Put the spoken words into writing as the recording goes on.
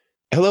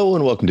Hello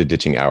and welcome to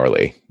Ditching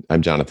Hourly.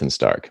 I'm Jonathan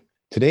Stark.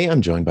 Today I'm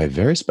joined by a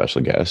very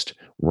special guest,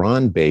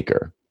 Ron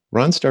Baker.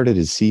 Ron started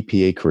his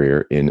CPA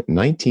career in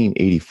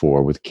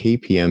 1984 with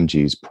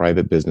KPMG's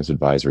Private Business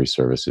Advisory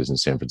Services in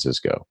San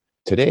Francisco.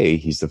 Today,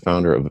 he's the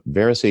founder of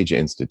VeraSage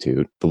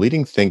Institute, the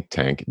leading think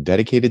tank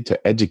dedicated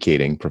to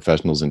educating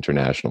professionals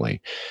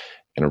internationally,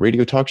 and a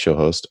radio talk show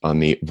host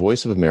on the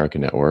Voice of America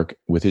network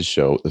with his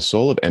show, The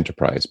Soul of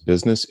Enterprise,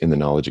 Business in the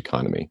Knowledge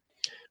Economy.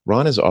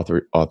 Ron has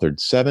authored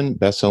 7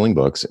 best-selling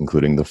books,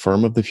 including The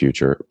Firm of the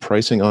Future,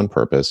 Pricing on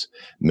Purpose,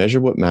 Measure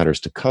What Matters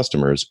to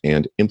Customers,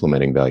 and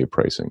Implementing Value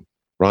Pricing.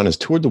 Ron has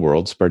toured the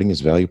world, spreading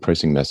his value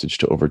pricing message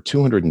to over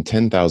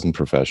 210,000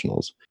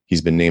 professionals. He's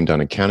been named on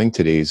Accounting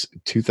Today's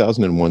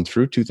 2001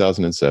 through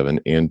 2007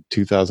 and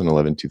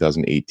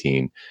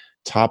 2011-2018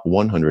 top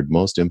 100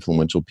 most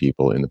influential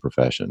people in the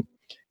profession.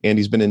 And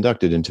he's been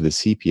inducted into the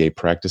CPA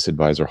Practice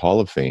Advisor Hall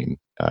of Fame,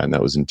 and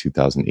that was in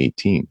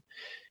 2018.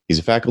 He's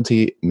a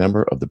faculty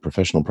member of the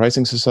Professional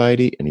Pricing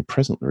Society, and he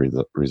presently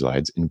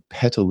resides in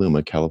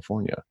Petaluma,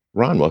 California.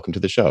 Ron, welcome to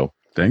the show.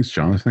 Thanks,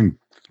 Jonathan.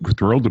 We're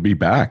thrilled to be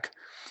back.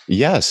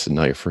 Yes,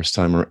 not your first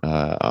time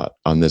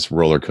on this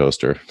roller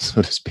coaster,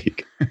 so to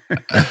speak.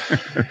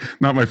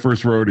 Not my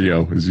first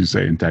rodeo, as you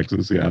say in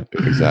Texas, yeah.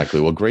 Exactly.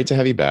 Well, great to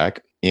have you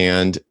back.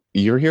 And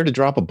you're here to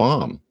drop a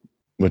bomb,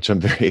 which I'm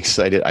very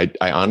excited.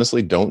 I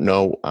honestly don't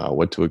know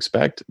what to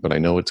expect, but I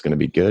know it's going to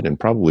be good and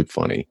probably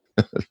funny.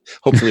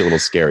 Hopefully a little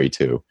scary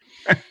too.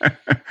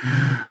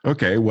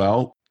 Okay,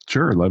 well,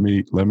 sure. Let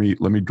me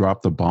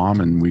drop the bomb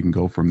and we can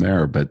go from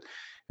there. But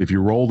if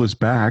you roll this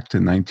back to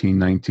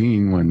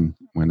 1919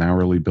 when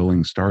hourly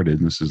billing started,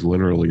 and this is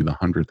literally the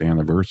 100th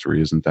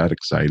anniversary, isn't that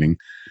exciting?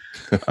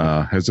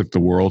 As if the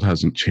world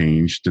hasn't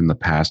changed in the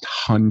past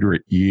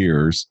 100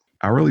 years,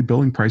 hourly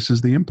billing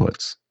prices the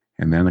inputs.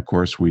 And then, of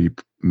course, we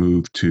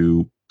moved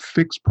to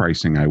fixed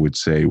pricing, I would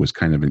say, was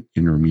kind of an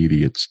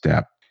intermediate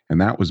step. And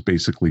that was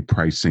basically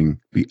pricing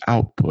the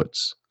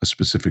outputs, a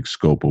specific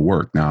scope of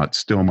work. Now, it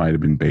still might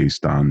have been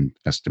based on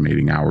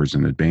estimating hours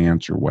in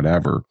advance or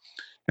whatever.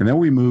 And then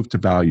we moved to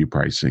value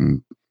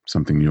pricing,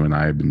 something you and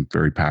I have been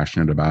very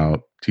passionate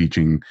about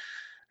teaching.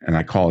 And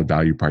I call it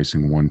value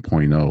pricing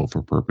 1.0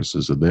 for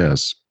purposes of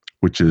this,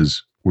 which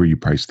is where you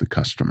price the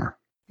customer.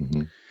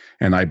 Mm-hmm.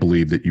 And I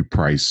believe that you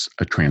price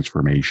a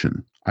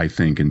transformation. I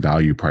think in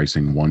value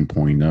pricing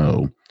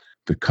 1.0,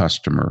 the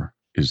customer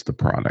is the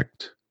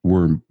product.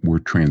 We're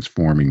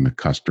transforming the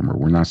customer.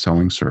 We're not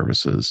selling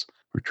services.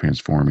 We're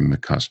transforming the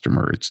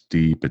customer. It's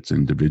deep, it's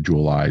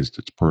individualized,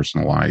 it's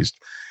personalized,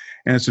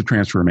 and it's a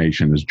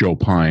transformation. As Joe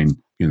Pine,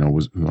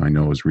 who I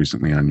know was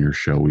recently on your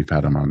show. We've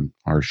had him on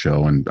our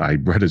show, and I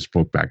read his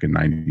book back in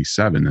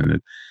 '97,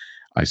 and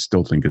I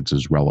still think it's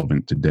as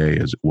relevant today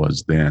as it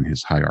was then.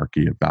 His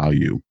hierarchy of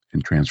value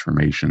and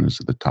transformation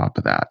is at the top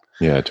of that.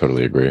 Yeah, I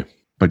totally agree.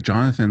 But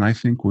Jonathan, I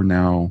think we're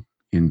now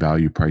in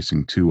value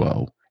pricing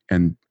 2.0,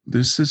 and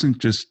this isn't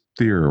just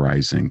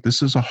theorizing.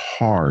 This is a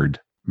hard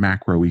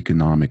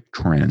macroeconomic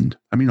trend.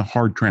 I mean, a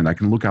hard trend. I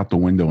can look out the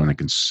window and I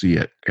can see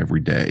it every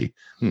day.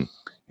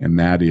 And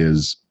that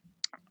is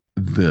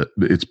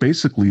it's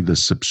basically the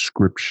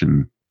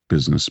subscription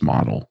business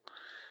model.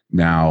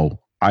 Now,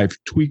 I've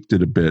tweaked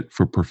it a bit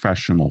for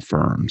professional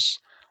firms.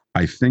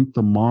 I think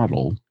the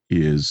model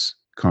is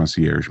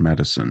concierge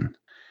medicine.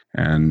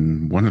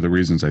 And one of the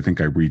reasons I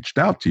think I reached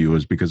out to you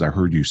is because I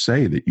heard you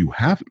say that you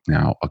have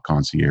now a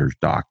concierge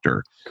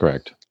doctor.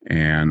 Correct.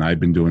 And I've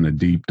been doing a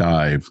deep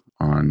dive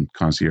on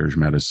concierge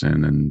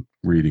medicine and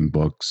reading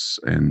books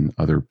and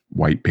other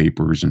white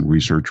papers and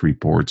research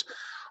reports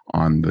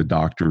on the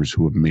doctors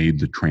who have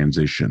made the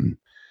transition.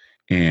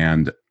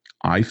 And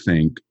I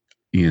think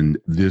in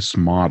this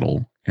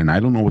model, and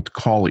I don't know what to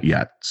call it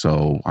yet,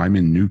 so I'm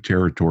in new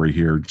territory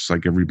here, just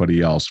like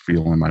everybody else,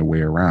 feeling my way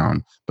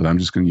around, but I'm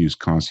just going to use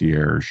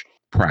concierge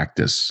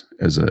practice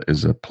as a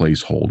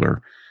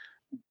placeholder.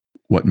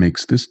 What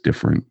makes this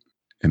different,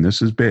 and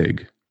this is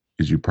big,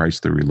 is you price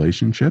the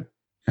relationship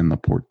and the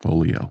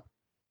portfolio.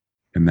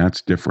 And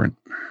that's different.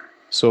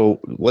 So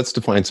let's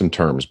define some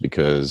terms,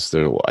 because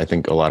there are, I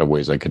think, a lot of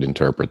ways I could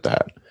interpret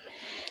that.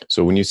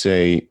 So when you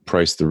say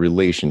price the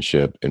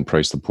relationship and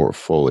price the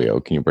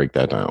portfolio, can you break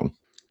that down?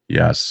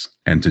 Yes.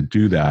 And to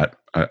do that,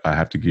 I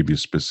have to give you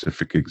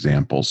specific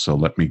examples. So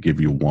let me give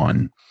you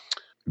one,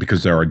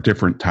 because there are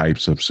different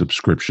types of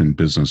subscription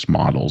business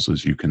models,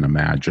 as you can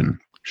imagine.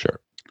 Sure.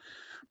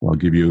 Well, I'll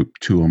give you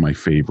 2 of my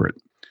favorite.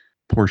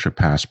 Porsche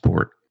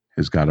Passport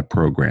has got a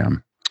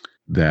program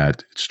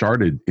that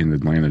started in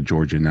Atlanta,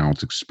 Georgia. Now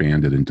it's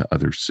expanded into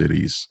other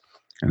cities,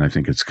 and I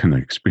think it's going to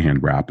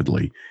expand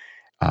rapidly.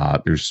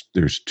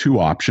 There's 2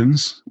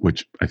 options,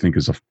 which I think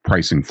is a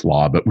pricing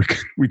flaw, but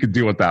we could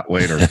deal with that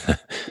later.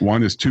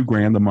 One is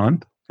 $2,000 a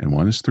month, and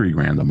one is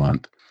 $3,000 a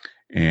month.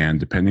 And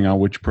depending on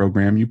which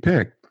program you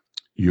pick,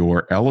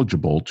 you're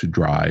eligible to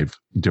drive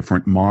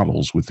different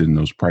models within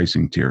those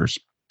pricing tiers.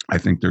 I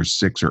think there's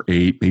 6 or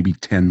 8, maybe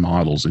 10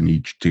 models in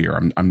each tier.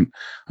 I'm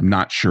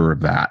not sure of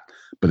that,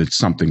 but it's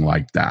something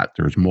like that.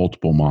 There's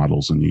multiple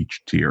models in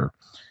each tier,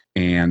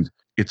 and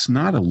it's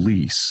not a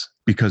lease,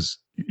 because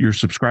you're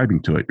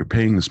subscribing to it. You're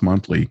paying this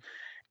monthly,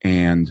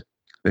 and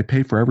they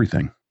pay for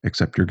everything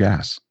except your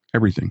gas.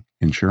 Everything.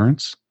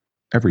 Insurance,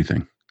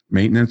 everything.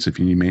 Maintenance, if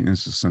you need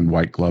maintenance, to send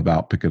white glove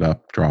out, pick it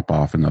up, drop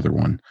off another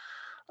one.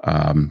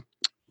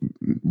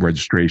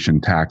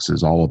 Registration,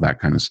 taxes, all of that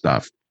kind of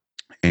stuff.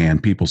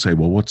 And people say,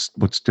 well,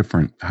 what's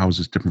different? How is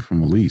this different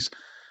from a lease?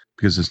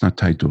 Because it's not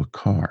tied to a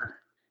car.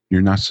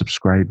 You're not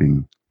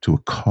subscribing to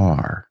a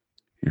car.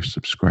 You're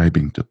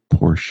subscribing to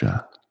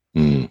Porsche.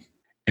 Mm.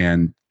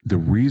 And the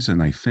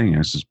reason I think, and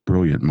this is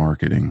brilliant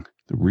marketing,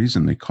 the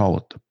reason they call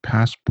it the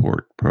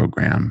Passport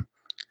program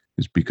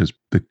is because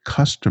the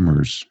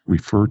customers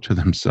refer to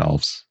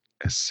themselves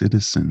as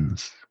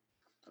citizens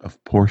of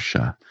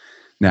Porsche.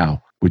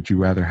 Now, would you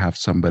rather have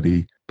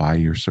somebody buy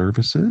your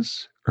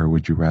services, or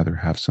would you rather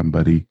have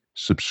somebody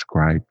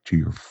subscribe to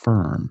your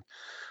firm?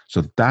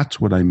 So that's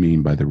what I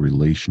mean by the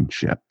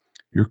relationship.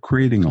 You're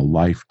creating a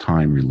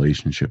lifetime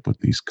relationship with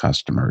these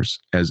customers,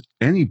 as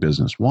any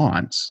business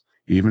wants,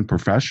 even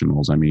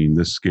professionals. I mean,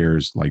 this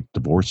scares like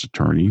divorce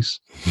attorneys,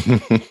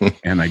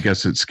 and I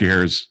guess it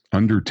scares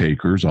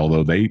undertakers,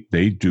 although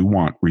they do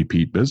want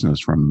repeat business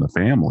from the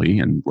family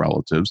and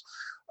relatives.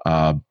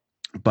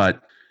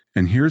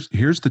 And here's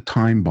the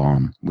time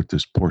bomb with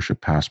this Porsche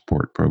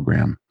Passport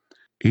program.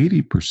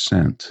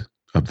 80%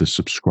 of the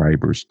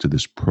subscribers to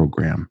this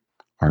program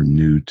are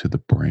new to the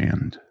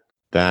brand.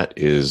 That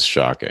is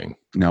shocking.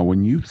 Now,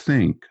 when you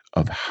think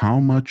of how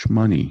much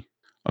money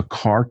a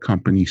car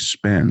company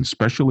spends,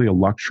 especially a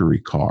luxury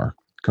car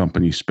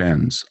company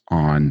spends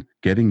on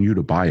getting you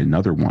to buy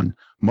another one,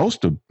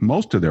 most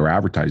of their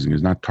advertising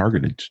is not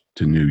targeted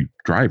to new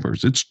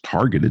drivers. It's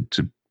targeted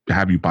to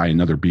have you buy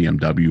another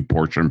BMW,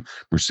 Porsche,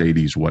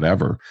 Mercedes,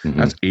 whatever. Mm-hmm.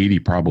 That's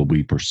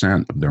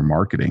 80% of their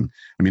marketing.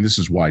 I mean, this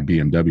is why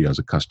BMW has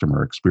a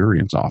customer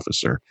experience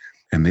officer,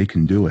 and they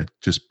can do it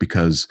just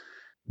because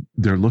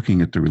they're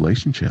looking at the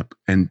relationship.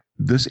 And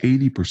this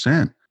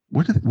 80%,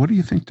 what do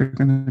you think they're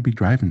going to be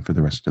driving for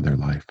the rest of their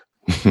life?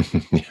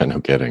 Yeah, no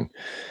kidding.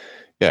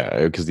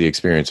 Yeah, because the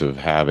experience of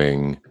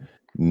having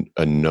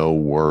a no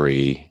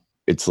worry,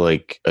 it's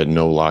like a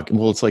no lock.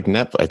 Well, it's like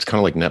Netflix. It's kind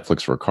of like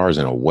Netflix for cars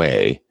in a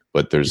way,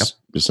 but there's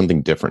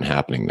something different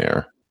happening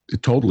there.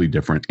 Totally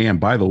different. And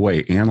by the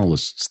way,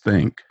 analysts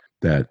think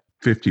that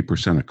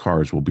 50% of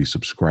cars will be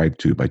subscribed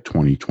to by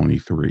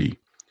 2023.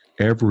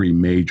 Every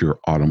major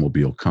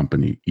automobile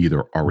company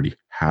either already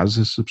has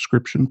a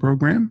subscription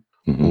program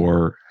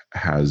or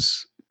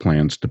has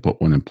plans to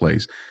put one in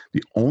place.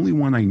 The only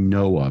one I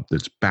know of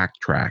that's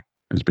backtracked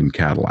has been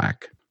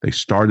Cadillac. They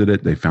started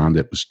it. They found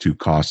it was too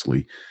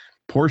costly.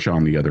 Porsche,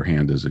 on the other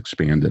hand, has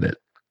expanded it.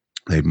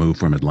 They've moved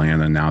from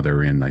Atlanta. Now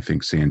they're in, I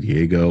think, San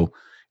Diego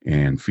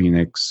and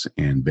Phoenix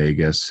and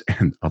Vegas.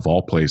 And of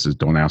all places,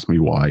 don't ask me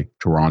why,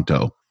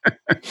 Toronto.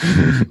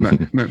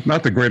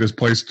 not the greatest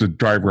place to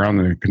drive around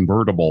in a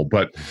convertible,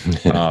 but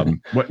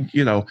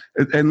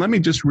and let me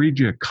just read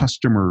you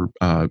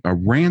a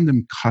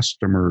random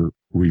customer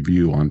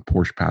review on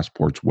Porsche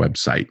Passport's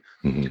website.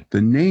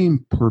 The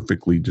name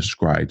perfectly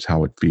describes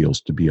how it feels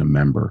to be a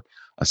member,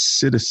 a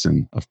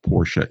citizen of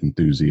Porsche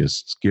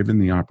enthusiasts, given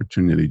the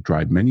opportunity to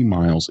drive many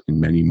miles in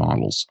many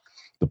models.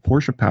 The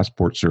Porsche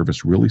Passport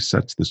service really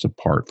sets this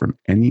apart from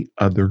any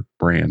other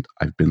brand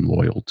I've been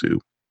loyal to.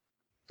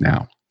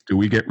 Now, do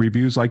we get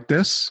reviews like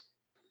this?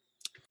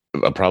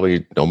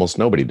 Probably almost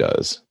nobody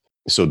does.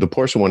 So the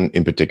Porsche one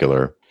in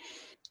particular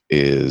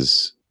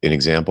is an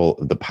example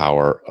of the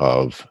power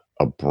of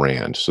a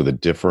brand. So the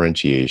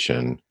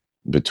differentiation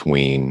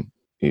between,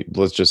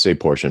 let's just say,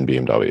 Porsche and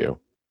BMW.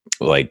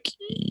 Like,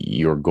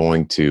 you're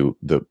going to,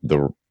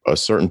 a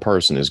certain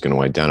person is going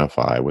to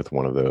identify with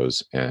one of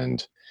those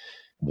and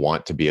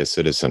want to be a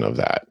citizen of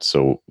that.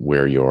 So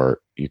where your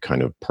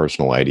kind of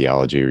personal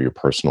ideology or your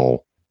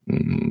personal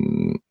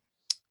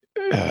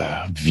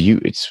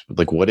view, it's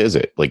like, what is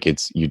it? Like,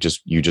 it's you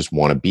just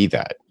want to be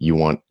that.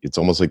 It's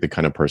almost like the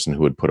kind of person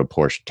who would put a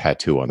Porsche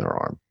tattoo on their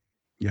arm.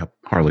 Yep,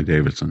 Harley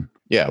Davidson.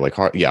 Yeah,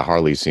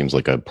 Harley seems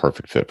like a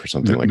perfect fit for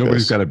something like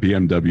Nobody's this. got a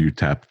BMW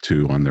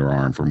tattoo on their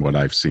arm, from what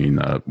I've seen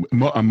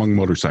among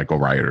motorcycle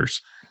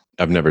riders.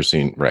 I've never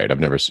seen a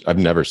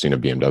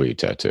BMW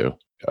tattoo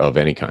of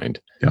any kind.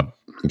 Yep.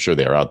 I'm sure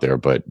they're out there,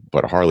 but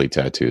Harley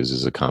tattoos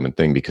is a common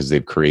thing because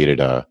they've created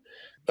a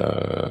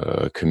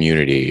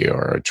community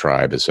or a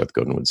tribe, as Seth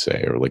Godin would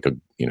say, or like an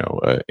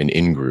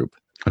in-group.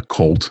 A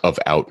cult. A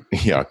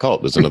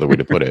cult is another way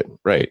to put it.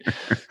 Right.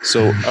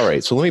 So, all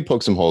right. So let me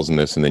poke some holes in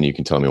this, and then you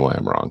can tell me why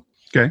I'm wrong.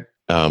 Okay.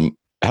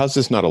 How's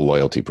this not a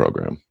loyalty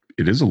program?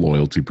 It is a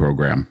loyalty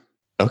program.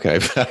 Okay.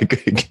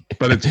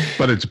 but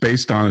it's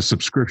based on a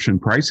subscription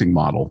pricing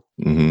model.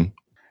 Mm-hmm.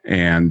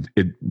 And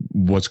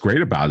what's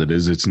great about it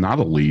is it's not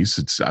a lease.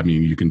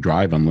 You can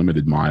drive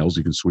unlimited miles.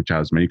 You can switch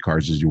out as many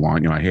cars as you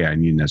want. Hey, I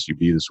need an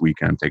SUV this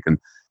weekend.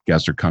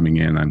 Guests are coming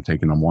in. I'm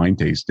taking them wine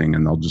tasting,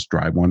 and they'll just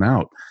drive one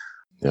out.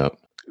 Yep.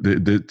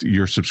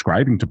 You're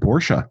subscribing to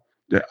Porsche.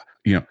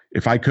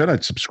 If I could,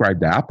 I'd subscribe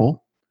to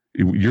Apple.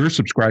 You're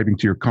subscribing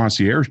to your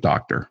concierge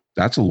doctor.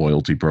 That's a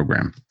loyalty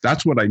program.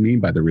 That's what I mean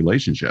by the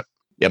relationship.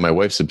 Yeah, my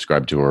wife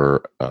subscribed to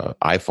her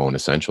iPhone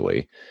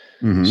essentially.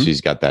 Mm-hmm. She's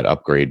got that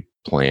upgrade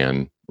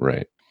plan,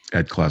 right?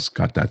 Ed Kless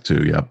got that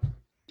too. Yep.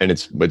 And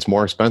it's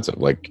more expensive,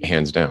 like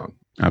hands down.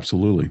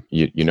 Absolutely.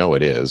 You know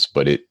it is,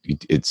 but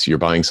it's you're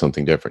buying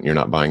something different. You're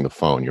not buying the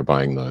phone. You're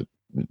buying the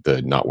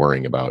not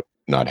worrying about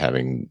not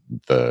having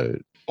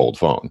the old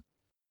phone.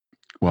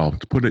 Well,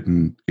 to put it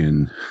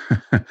in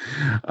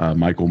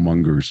Michael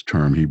Munger's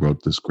term, he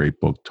wrote this great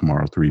book,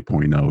 Tomorrow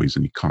 3.0. He's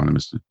an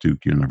economist at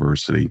Duke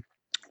University.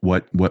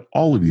 What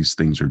all of these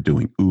things are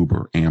doing,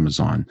 Uber,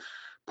 Amazon,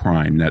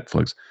 Prime,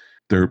 Netflix,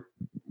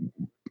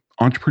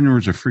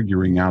 entrepreneurs are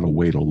figuring out a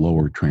way to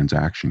lower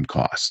transaction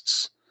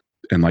costs.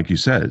 And like you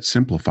said, it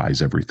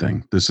simplifies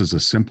everything. This is a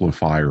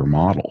simplifier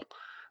model,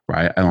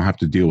 right? I don't have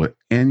to deal with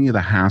any of the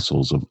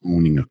hassles of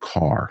owning a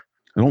car.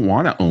 I don't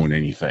want to own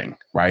anything,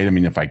 right? I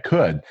mean, if I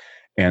could.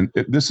 And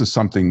this is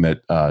something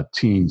that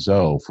Tien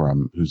Tzuo,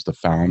 who's the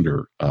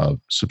founder of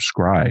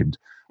Zorro,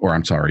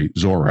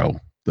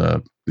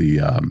 the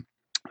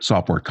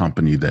software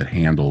company that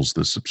handles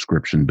the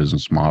subscription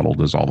business model,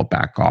 does all the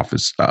back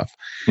office stuff.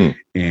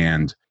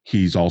 And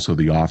he's also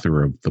the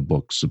author of the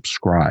book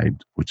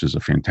Subscribed, which is a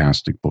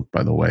fantastic book,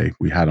 by the way.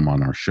 We had him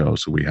on our show.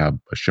 So we have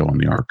a show in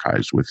the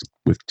archives with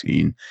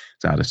Tien.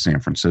 It's out of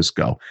San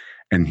Francisco.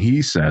 And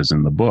he says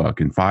in the book,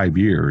 in 5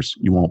 years,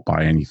 you won't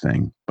buy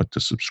anything but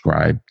to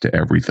subscribe to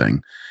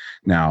everything.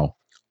 Now,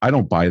 I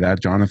don't buy that,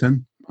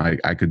 Jonathan.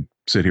 I could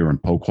sit here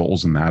and poke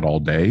holes in that all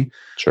day.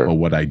 Sure. But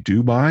what I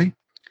do buy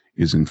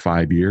is in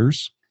 5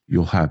 years,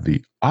 you'll have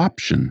the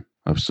option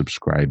of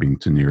subscribing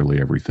to nearly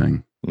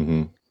everything.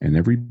 Mm-hmm. And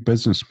every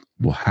business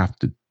will have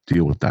to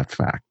deal with that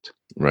fact.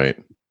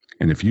 Right.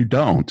 And if you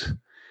don't,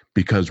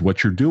 because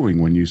what you're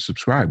doing when you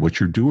subscribe, what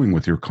you're doing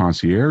with your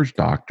concierge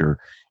doctor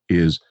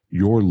is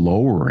you're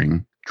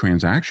lowering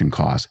transaction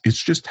costs.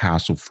 It's just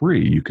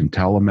hassle-free. You can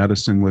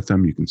telemedicine with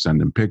them. You can send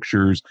them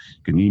pictures.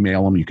 You can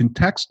email them. You can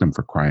text them,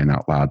 for crying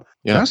out loud.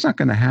 Yeah. That's not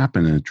going to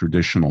happen in a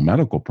traditional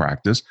medical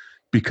practice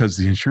because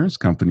the insurance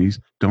companies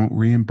don't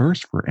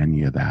reimburse for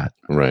any of that.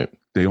 Right.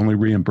 They only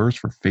reimburse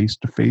for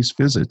face-to-face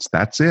visits.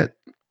 That's it.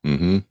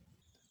 Mm-hmm.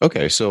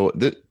 Okay. So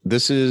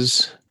this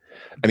is,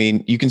 I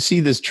mean, you can see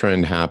this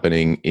trend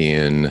happening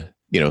in,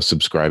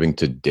 subscribing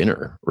to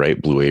dinner,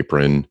 right? Blue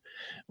Apron,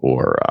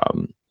 or,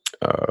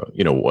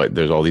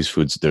 there's all these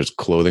foods. There's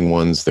clothing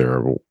ones.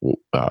 Have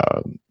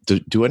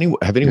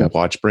any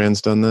watch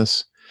brands done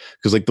this?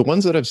 Because like the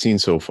ones that I've seen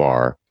so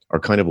far are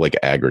kind of like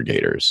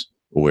aggregators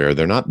where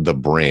they're not the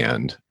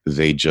brand.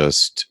 They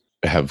just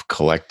have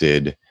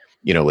collected,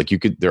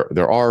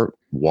 there are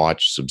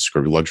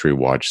luxury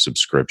watch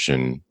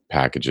subscription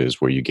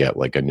packages where you get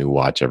like a new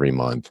watch every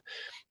month,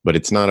 but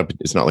it's not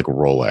like a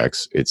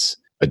Rolex. It's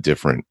a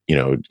different, it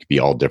could be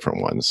all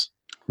different ones.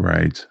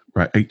 Right.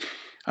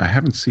 I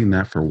haven't seen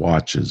that for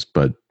watches,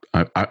 but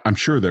I'm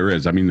sure there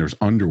is. I mean, there's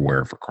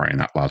underwear, for crying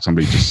out loud.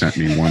 Somebody just sent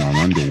me one on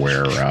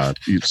underwear.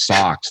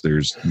 Socks.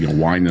 There's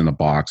wine in a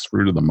box,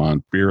 fruit of the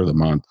month, beer of the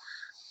month.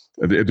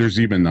 There's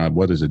even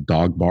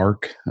dog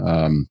bark,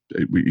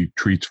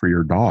 treats for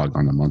your dog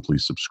on a monthly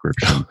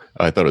subscription.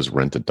 I thought it was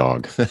rent a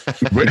dog.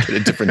 Rent a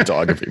different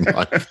dog every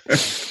month.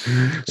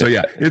 So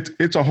yeah,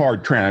 it's a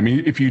hard trend. I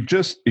mean, if you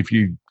just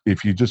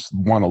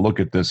want to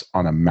look at this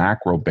on a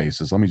macro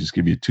basis, let me just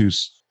give you two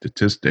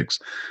statistics.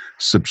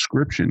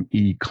 Subscription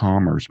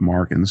e-commerce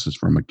market, and this is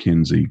from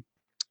McKinsey.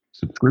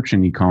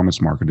 Subscription e-commerce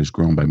market has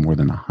grown by more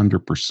than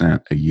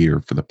 100% a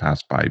year for the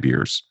past 5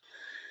 years.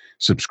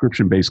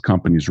 Subscription-based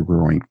companies are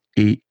growing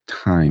 8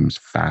 times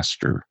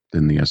faster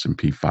than the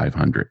S&P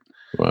 500.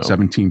 Wow.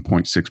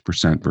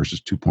 17.6%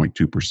 versus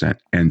 2.2%,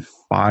 and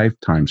 5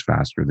 times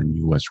faster than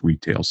U.S.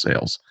 retail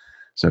sales,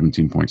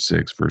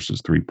 17.6 versus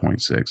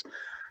 3.6.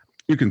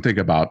 You can think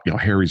about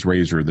Harry's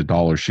Razor, the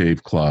Dollar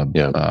Shave Club.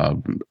 Yeah.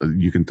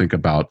 You can think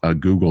about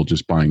Google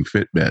just buying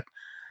Fitbit,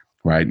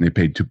 right? And they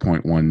paid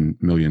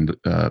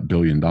 $2.1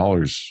 billion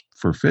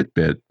for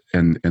Fitbit.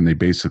 And they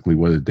basically,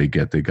 what did they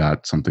get? They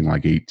got something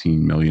like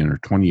 18 million or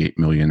 28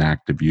 million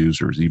active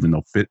users, even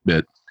though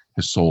Fitbit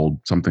has sold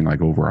something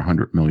like over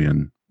 100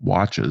 million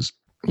watches.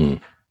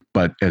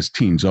 But as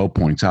Tien Tzuo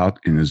points out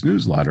in his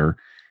newsletter,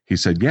 he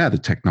said, the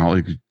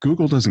technology,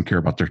 Google doesn't care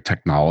about their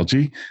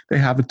technology. They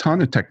have a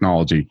ton of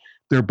technology.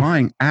 They're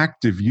buying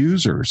active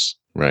users.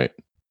 Right.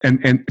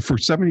 And for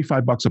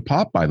 $75 a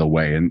pop, by the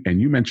way,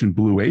 and you mentioned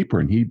Blue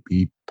Apron,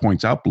 he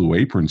points out Blue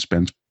Apron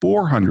spends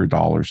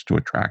 $400 to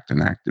attract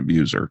an active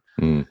user.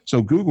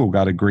 So Google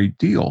got a great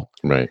deal.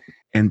 Right.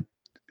 And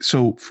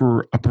so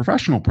for a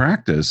professional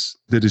practice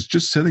that is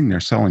just sitting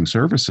there selling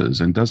services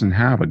and doesn't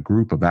have a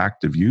group of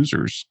active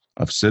users,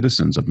 of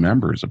citizens, of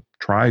members, of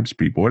tribes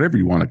people, whatever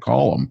you want to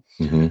call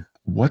them,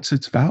 what's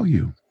its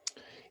value?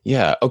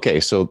 Yeah. Okay.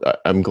 So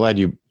I'm glad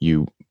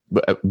you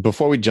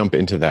before we jump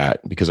into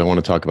that, because I want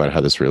to talk about how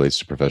this relates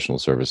to professional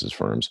services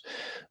firms.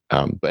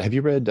 But have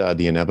you read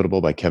The Inevitable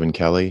by Kevin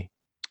Kelly?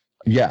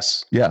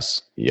 Yes.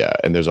 Yeah.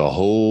 And there's a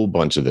whole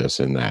bunch of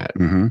this in that.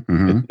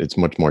 It's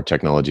much more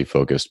technology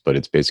focused, but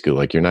it's basically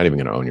like you're not even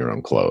going to own your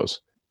own clothes.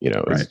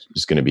 Right. Is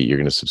just going to be, you're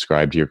going to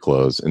subscribe to your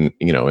clothes. And,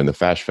 and the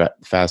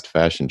fast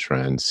fashion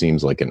trend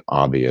seems like an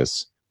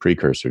obvious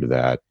precursor to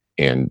that.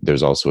 And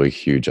there's also a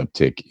huge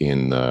uptick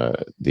in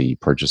the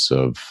purchase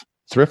of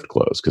thrift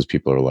clothes because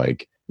people are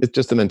like, it's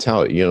just the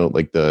mentality,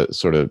 like the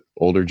sort of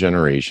older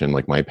generation,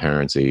 like my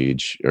parents'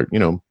 age, or,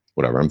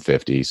 whatever, I'm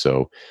 50.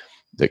 So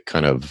the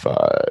kind of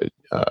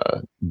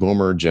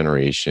boomer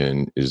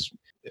generation is,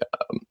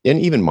 and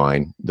even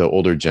mine, the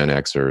older Gen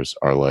Xers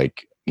are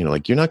like,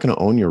 like you're not going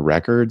to own your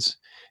records,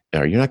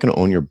 or you're not going to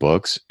own your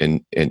books,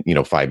 and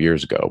 5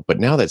 years ago. But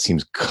now that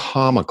seems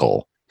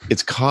comical.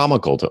 It's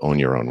comical to own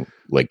your own,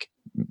 like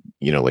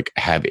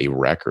have a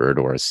record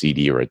or a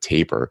CD or a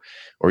tape,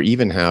 or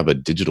even have a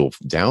digital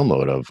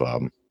download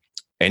of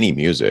any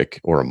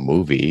music or a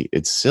movie.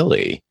 It's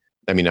silly.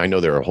 I mean, I know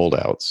there are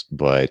holdouts,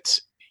 but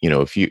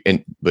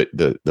but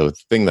the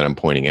thing that I'm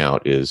pointing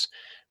out is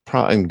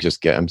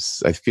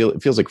I feel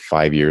it feels like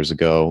 5 years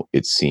ago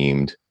it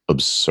seemed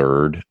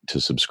absurd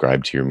to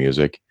subscribe to your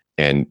music,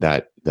 and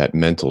that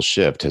mental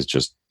shift has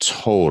just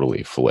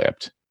totally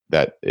flipped.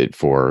 It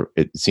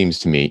seems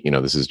to me,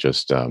 this is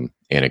just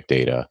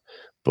anecdata,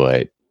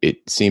 but it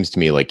seems to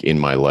me like in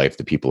my life,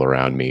 the people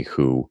around me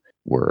who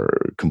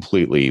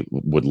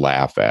would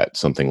laugh at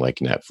something like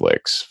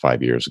Netflix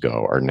 5 years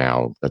ago are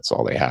now, that's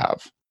all they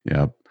have.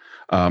 Yeah.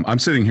 I'm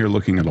sitting here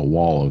looking at a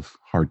wall of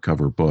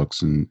hardcover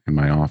books in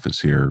my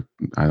office here.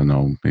 I don't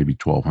know, maybe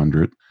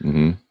 1,200.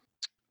 Mm-hmm.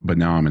 But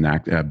now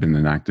I've been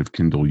an active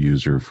Kindle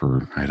user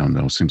for, I don't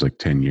know, seems like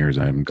 10 years.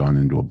 I haven't gone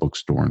into a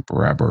bookstore in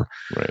forever.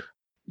 Right.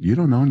 You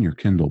don't own your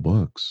Kindle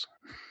books.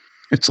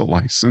 It's a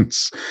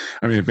license.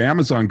 I mean, if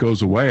Amazon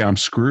goes away, I'm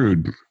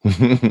screwed.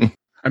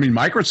 I mean,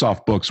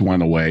 Microsoft books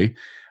went away,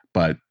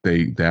 but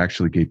they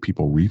actually gave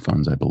people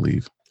refunds, I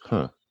believe.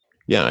 Huh.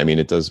 Yeah, I mean,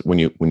 it does when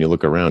you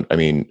look around. I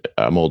mean,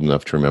 I'm old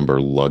enough to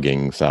remember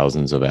lugging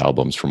thousands of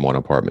albums from one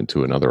apartment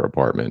to another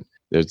apartment.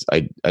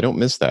 I don't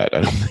miss that.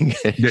 I don't think.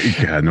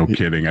 Yeah, no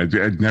kidding. I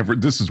never.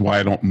 This is why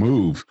I don't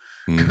move.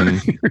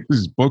 Mm-hmm.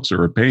 These books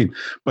are a pain.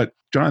 But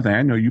Jonathan,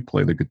 I know you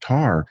play the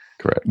guitar.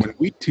 Correct. When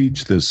we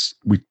teach this,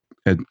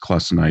 Ed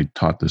Kless and I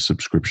taught the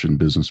subscription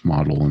business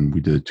model, and we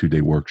did a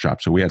 2-day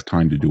workshop. So we have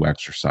time to do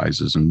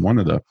exercises. And one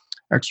of the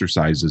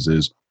exercises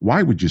is,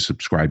 why would you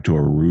subscribe to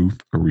a roof,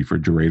 a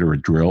refrigerator,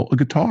 a drill, a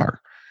guitar?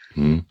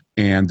 Mm-hmm.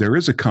 And there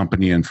is a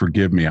company, and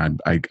forgive me, I've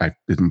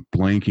been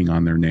blanking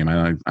on their name.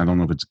 I don't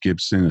know if it's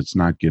Gibson. It's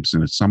not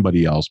Gibson. It's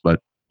somebody else.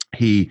 But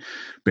he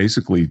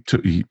basically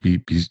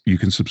you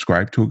can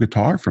subscribe to a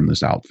guitar from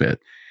this outfit.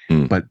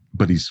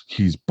 But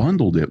he's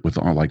bundled it with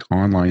like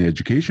online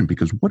education,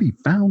 because what he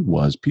found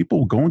was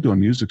people go into a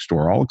music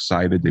store all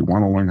excited. They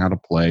want to learn how to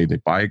play. They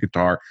buy a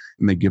guitar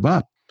and they give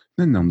up.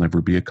 Then they'll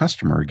never be a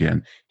customer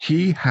again.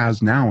 He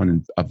has now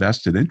a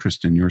vested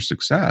interest in your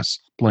success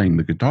playing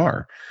the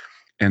guitar.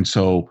 And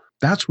so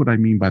that's what I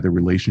mean by the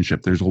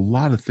relationship. There's a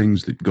lot of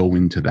things that go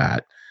into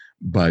that,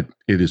 but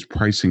it is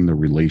pricing the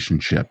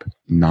relationship,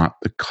 not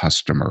the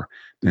customer.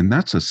 And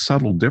that's a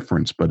subtle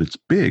difference, but it's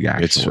big,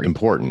 actually. It's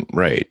important,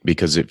 right?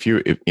 Because if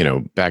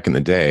back in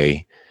the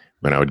day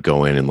when I would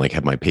go in and like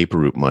have my paper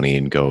route money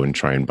and go and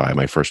try and buy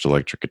my first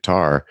electric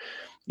guitar,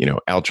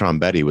 Al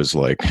Trombetti was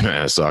like,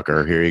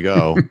 sucker, here you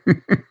go.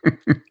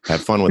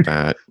 Have fun with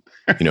that.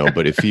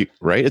 But if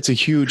it's a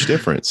huge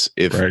difference.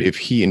 If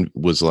he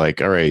was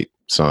like, all right,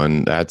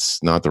 son,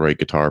 that's not the right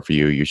guitar for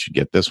you. You should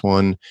get this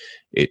one.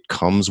 It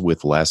comes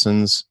with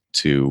lessons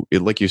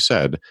like you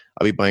said,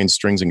 I'll be buying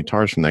strings and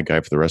guitars from that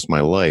guy for the rest of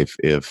my life.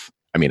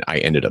 I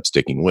ended up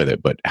sticking with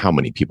it, but how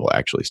many people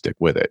actually stick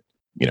with it?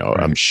 Right.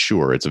 I'm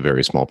sure it's a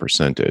very small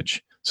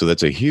percentage. So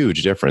that's a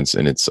huge difference.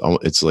 And it's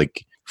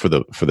like for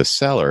the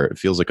seller, it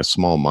feels like a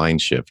small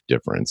mind shift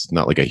difference. It's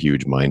not like a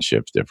huge mind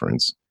shift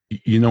difference.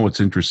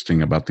 What's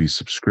interesting about these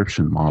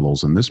subscription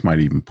models, and this might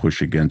even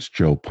push against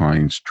Joe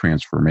Pine's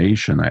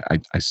transformation.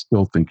 I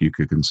still think you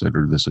could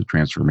consider this a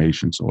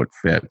transformation, so it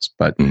fits.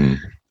 But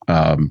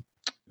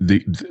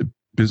the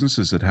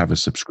businesses that have a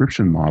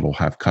subscription model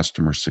have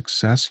customer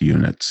success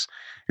units.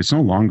 It's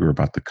no longer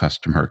about the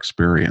customer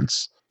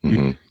experience.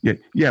 Mm-hmm.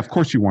 Yeah, of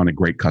course you want a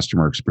great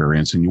customer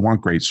experience and you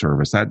want great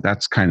service.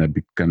 That's kind of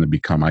going to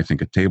become, I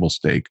think, a table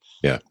stake.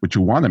 Yeah. What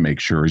you want to make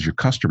sure is your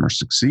customer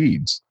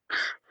succeeds.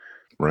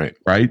 Right.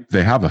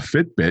 They have a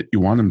Fitbit. You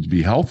want them to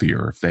be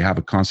healthier. If they have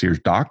a concierge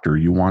doctor,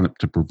 you want it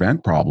to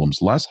prevent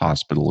problems, less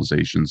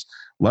hospitalizations,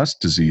 less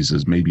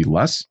diseases, maybe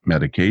less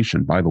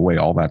medication. By the way,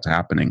 all that's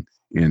happening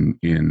in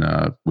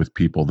with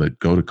people that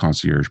go to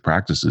concierge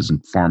practices,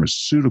 and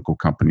pharmaceutical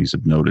companies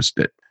have noticed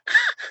it.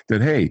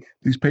 That, hey,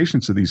 these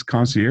patients of these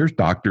concierge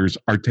doctors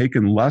are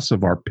taking less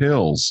of our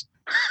pills.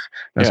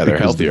 They're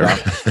healthier.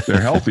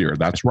 They're healthier.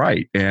 That's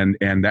right. And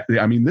that,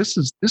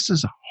 this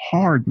is a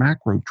hard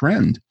macro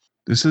trend.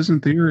 This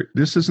isn't theory.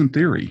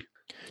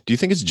 Do you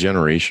think it's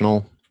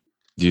generational?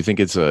 Do you think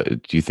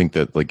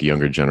that like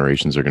younger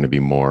generations are going to be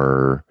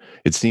more?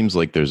 It seems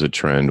like there's a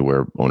trend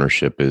where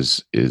ownership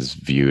is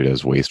viewed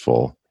as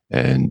wasteful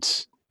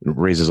and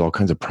raises all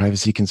kinds of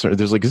privacy concerns.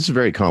 This is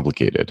very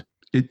complicated.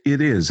 It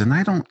is. And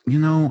I don't,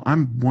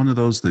 I'm one of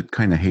those that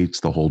kind of hates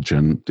the whole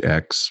Gen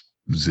X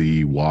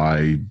Z,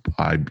 Y,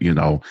 I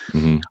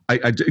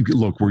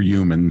look, we're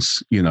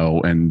humans,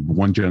 and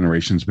one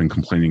generation's been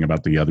complaining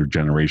about the other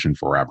generation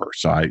forever.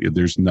 So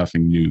there's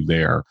nothing new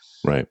there.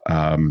 Right.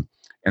 And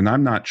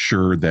I'm not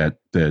sure that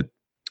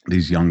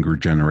these younger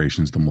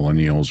generations, the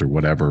millennials or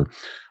whatever,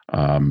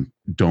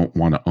 don't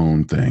want to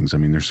own things. I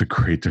mean, there's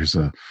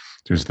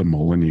the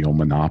millennial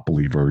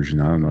monopoly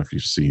version. I don't know if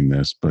you've seen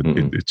this, but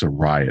it's a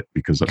riot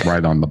because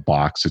right on the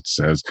box it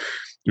says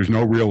there's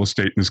no real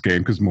estate in this game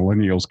because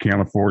millennials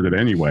can't afford it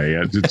anyway.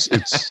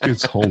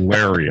 It's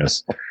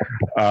hilarious.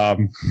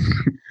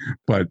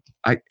 But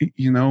I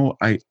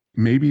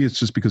maybe it's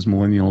just because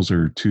millennials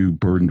are too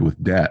burdened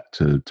with debt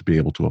to be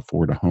able to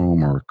afford a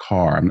home or a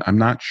car. I'm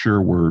not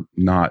sure we're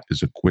not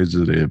as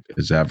acquisitive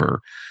as ever,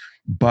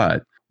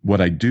 but what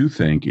I do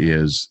think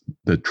is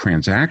the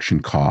transaction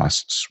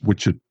costs,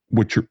 which is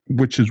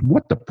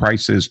what the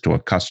price is to a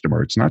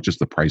customer. It's not just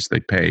the price they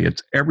pay;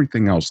 it's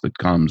everything else that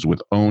comes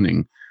with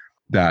owning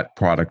that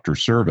product or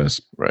service.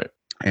 Right.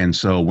 And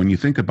so when you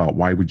think about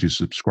why would you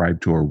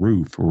subscribe to a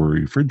roof or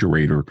a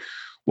refrigerator?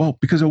 Well,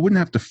 because I wouldn't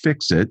have to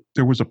fix it.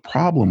 There was a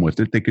problem with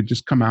it. They could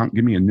just come out and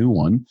give me a new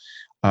one.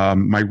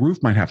 My roof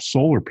might have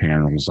solar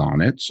panels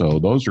on it, so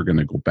those are going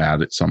to go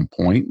bad at some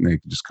point, and they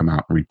can just come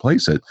out and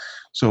replace it.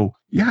 So,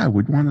 yeah, I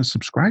would want to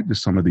subscribe to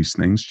some of these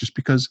things just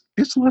because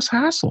it's less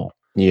hassle.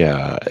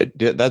 Yeah,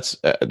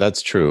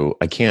 that's true.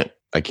 I can't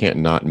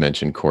not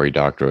mention Cory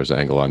Doctorow's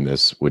angle on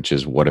this, which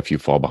is what if you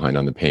fall behind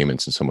on the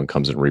payments and someone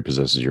comes and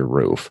repossesses your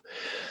roof?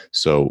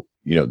 So,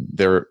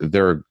 there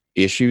are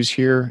issues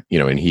here,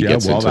 and he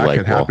gets into that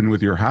could happen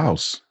with your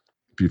house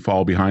if you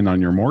fall behind on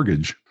your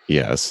mortgage.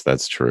 Yes,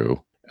 that's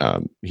true.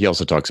 He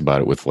also talks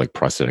about it with like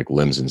prosthetic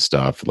limbs and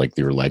stuff, like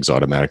your legs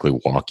automatically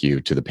walk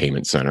you to the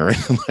payment center.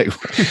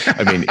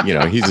 I mean,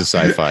 he's a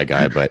sci-fi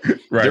guy, but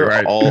there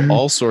are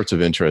all sorts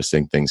of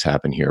interesting things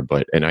happen here.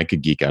 And I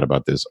could geek out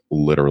about this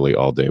literally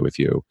all day with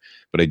you,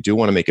 but I do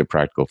want to make it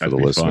practical for the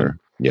listener. Fun.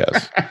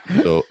 Yes.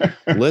 So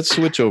let's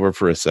switch over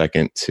for a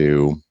second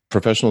to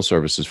professional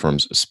services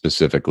firms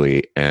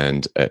specifically.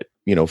 And,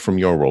 from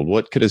your world,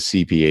 what could a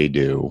CPA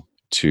do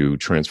to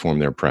transform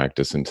their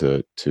practice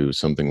into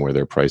something where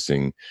they're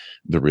pricing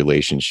the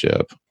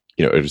relationship?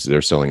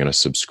 They're selling in a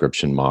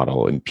subscription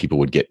model, and people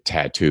would get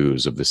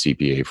tattoos of the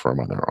CPA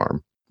firm on their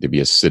arm. They'd be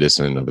a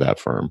citizen of that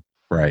firm.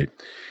 Right.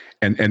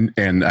 And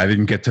I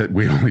didn't get to,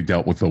 we only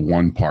dealt with the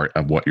one part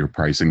of what you're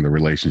pricing the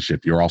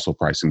relationship. You're also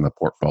pricing the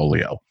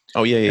portfolio.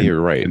 Oh yeah,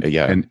 you're right.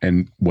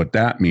 And what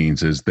that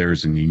means is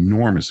there's an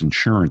enormous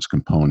insurance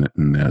component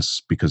in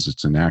this because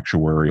it's an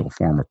actuarial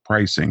form of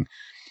pricing.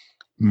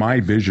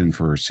 My vision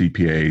for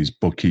CPAs,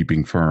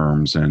 bookkeeping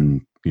firms, and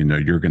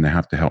you're going to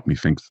have to help me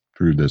think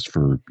through this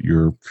for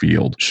your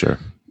field. Sure.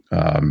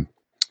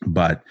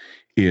 But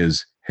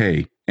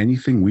hey,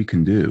 anything we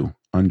can do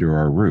under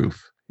our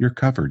roof, you're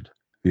covered.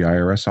 The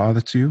IRS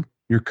audits you,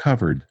 you're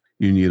covered.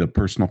 You need a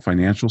personal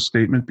financial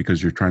statement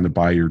because you're trying to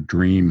buy your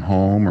dream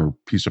home or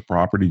piece of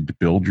property to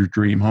build your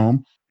dream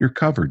home, you're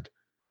covered.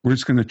 We're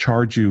just going to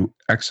charge you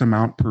X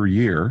amount per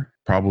year,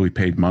 probably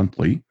paid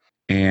monthly,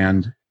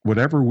 and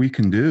whatever we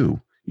can do.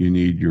 You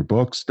need your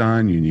books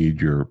done, you need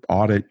your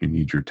audit, you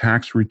need your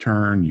tax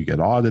return, you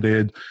get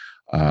audited,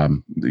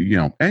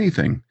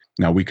 anything.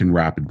 Now we can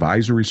wrap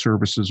advisory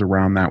services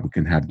around that. We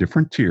can have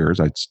different tiers.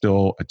 I'd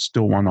still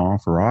want to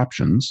offer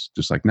options,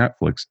 just like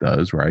Netflix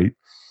does, right?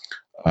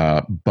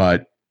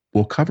 But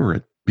we'll cover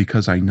it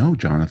because I know,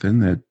 Jonathan,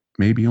 that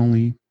maybe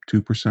only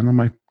 2% of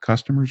my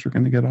customers are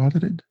going to get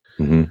audited,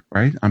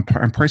 right? I'm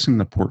pricing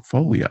the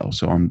portfolio,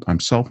 so I'm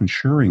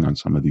self-insuring on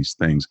some of these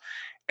things.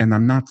 And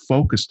I'm not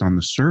focused on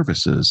the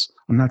services.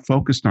 I'm not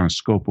focused on a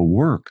scope of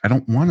work. I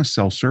don't want to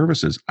sell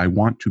services. I don't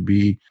want to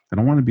be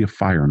a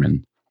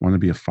fireman. I want to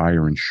be a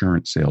fire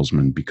insurance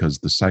salesman because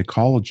the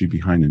psychology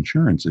behind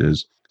insurance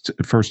is,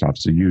 first off,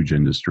 it's a huge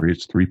industry.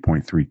 It's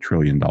 $3.3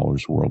 trillion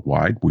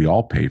worldwide. We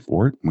all pay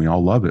for it. And we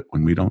all love it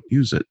when we don't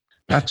use it.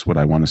 That's what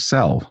I want to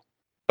sell.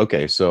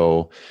 Okay.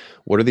 So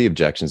what are the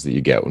objections that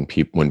you get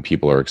when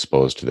people are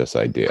exposed to this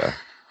idea?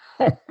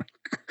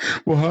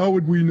 Well, how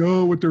would we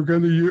know what they're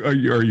going to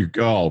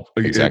use?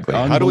 Exactly.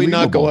 How do we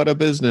not go out of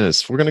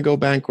business? We're going to go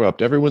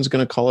bankrupt. Everyone's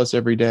going to call us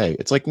every day.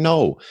 It's like,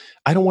 no,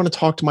 I don't want to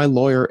talk to my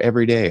lawyer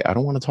every day. I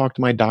don't want to talk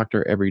to my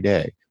doctor every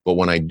day. But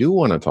when I do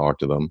want to talk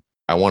to them,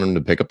 I want them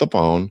to pick up the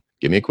phone,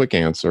 give me a quick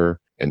answer,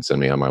 and send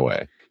me on my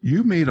way.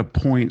 You made a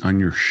point on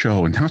your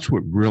show, and that's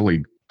what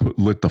really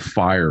lit the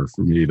fire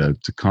for me to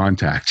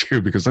contact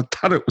you, because I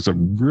thought it was a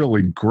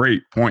really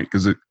great point,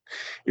 because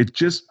it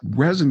just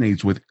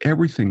resonates with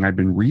everything I've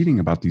been reading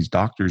about these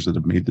doctors that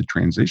have made the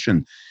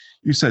transition.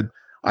 You said,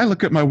 I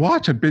look at my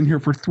watch, I've been here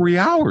for 3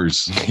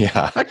 hours.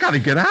 Yeah. I got to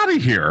get out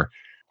of here.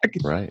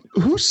 Right.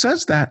 Who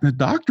says that in a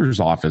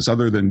doctor's office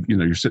other than,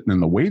 you're sitting in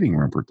the waiting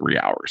room for 3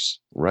 hours?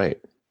 Right.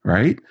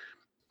 Right.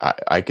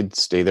 I could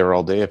stay there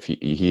all day if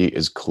he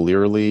is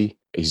clearly,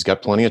 he's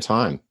got plenty of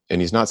time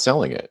and he's not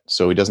selling it.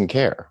 So he doesn't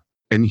care.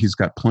 And he's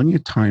got plenty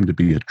of time to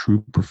be a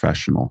true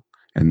professional.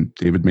 And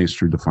David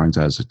Maister defines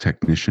that as a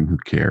technician who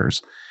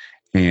cares.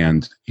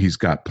 And he's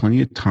got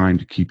plenty of time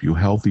to keep you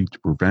healthy, to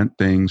prevent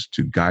things,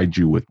 to guide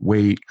you with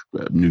weight,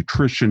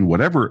 nutrition,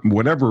 whatever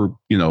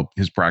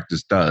his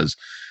practice does.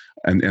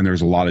 And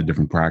there's a lot of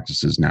different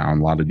practices now,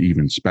 and a lot of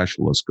even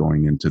specialists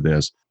going into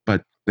this.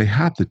 But they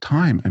have the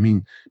time. I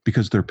mean,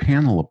 because their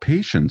panel of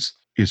patients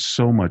is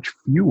so much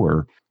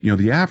fewer.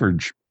 The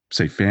average,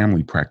 say,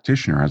 family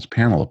practitioner has a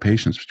panel of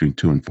patients between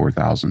 2,000 and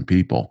 4,000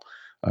 people.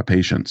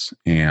 Patients,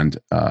 and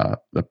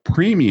the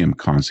premium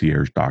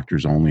concierge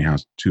doctors only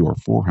has 200 or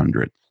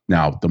 400.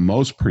 Now, the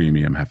most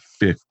premium have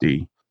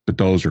 50, but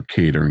those are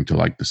catering to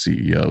like the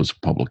CEOs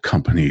of public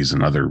companies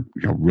and other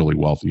really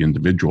wealthy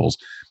individuals.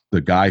 The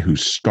guy who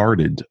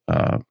started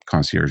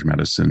concierge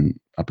medicine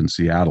up in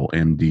Seattle,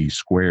 MD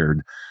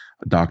Squared,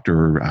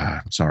 Dr.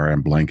 Sorry,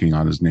 I'm blanking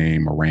on his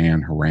name,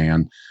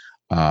 Haran.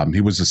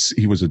 He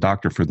was a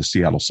doctor for the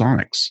Seattle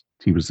Sonics.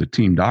 He was the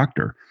team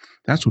doctor.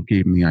 That's what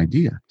gave him the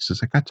idea. He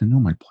says, I got to know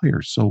my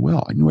players so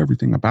well. I knew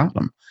everything about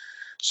them.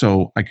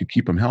 So I could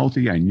keep them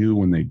healthy. I knew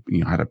when they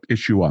had an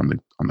issue on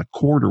the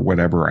court or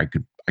whatever, I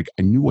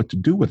knew what to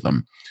do with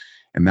them.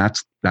 And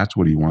that's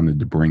what he wanted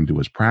to bring to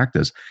his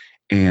practice.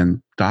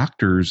 And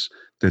doctors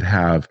that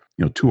have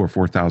 2,000 or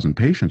 4,000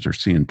 patients are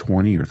seeing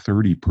 20 or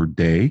 30 per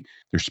day.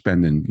 They're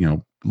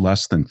spending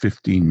less than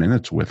 15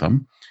 minutes with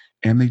them.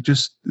 And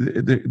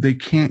they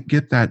can't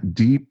get that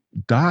deep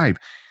dive.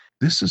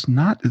 This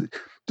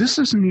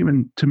isn't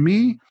even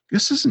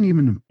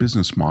a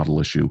business model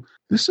issue.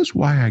 This is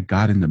why I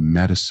got into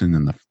medicine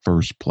in the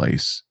first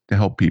place, to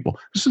help people.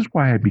 This is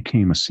why I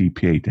became a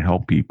CPA, to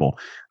help people.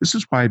 This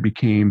is why I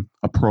became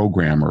a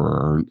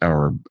programmer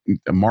or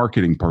a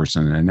marketing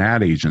person in an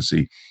ad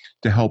agency,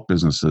 to help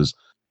businesses.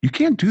 You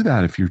can't do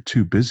that if you're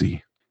too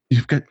busy.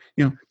 You've got,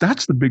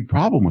 that's the big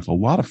problem with a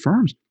lot of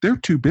firms. They're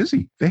too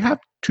busy. They have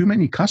too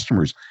many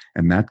customers,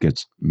 and that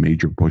gets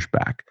major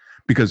pushback.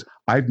 Because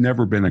I've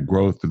never been a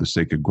growth for the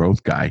sake of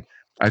growth guy.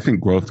 I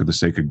think growth for the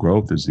sake of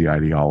growth is the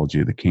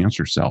ideology of the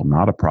cancer cell,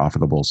 not a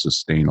profitable,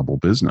 sustainable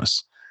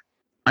business.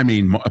 I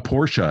mean,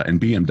 Porsche and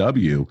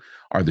BMW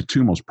are the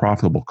two most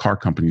profitable car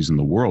companies in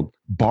the world,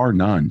 bar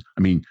none.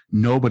 I mean,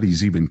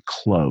 nobody's even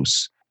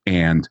close.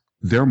 And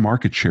their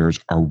market shares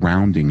are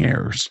rounding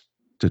errors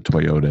to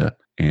Toyota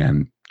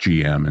and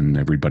GM and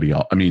everybody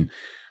else. I mean,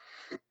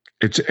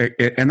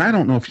 and I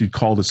don't know if you'd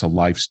call this a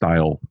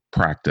lifestyle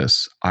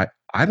practice.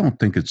 I don't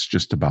think it's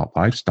just about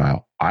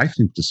lifestyle. I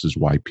think this is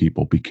why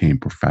people became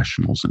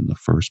professionals in the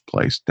first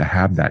place, to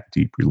have that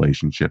deep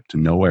relationship, to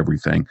know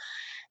everything.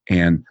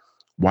 And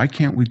why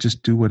can't we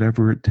just do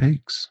whatever it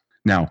takes?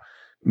 Now,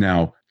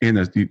 let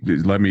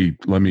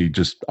me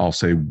just, I'll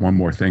say one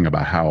more thing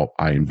about how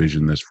I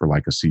envision this for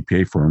like a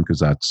CPA firm, because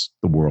that's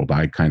the world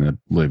I kind of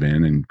live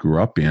in and grew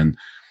up in.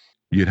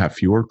 You'd have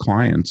fewer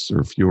clients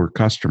or fewer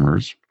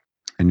customers,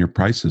 and your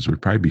prices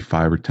would probably be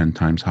 5 or 10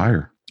 times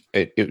higher.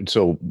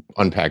 So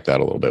unpack that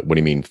a little bit. What do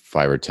you mean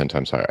 5 or 10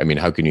 times higher? I mean,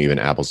 how can you even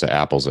apples to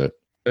apples it?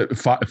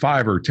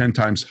 5 or 10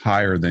 times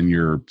higher than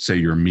your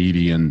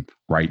median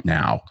right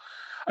now.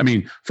 I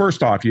mean,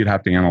 first off, you'd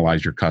have to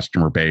analyze your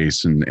customer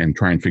base and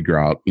try and figure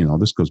out,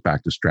 this goes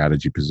back to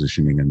strategy,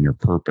 positioning, and your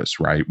purpose,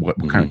 right? What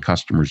kind of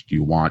customers do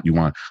you want?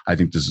 I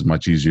think this is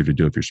much easier to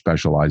do if you're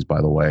specialized,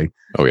 by the way.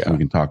 Oh, yeah. So we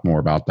can talk more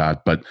about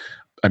that. But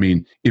I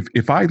mean,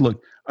 if I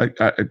look,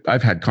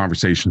 I've had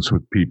conversations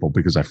with people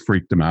because I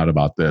freaked them out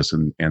about this.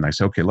 And I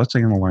say, okay, let's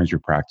analyze your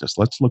practice.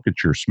 Let's look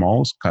at your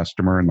smallest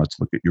customer and let's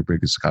look at your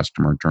biggest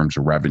customer in terms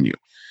of revenue.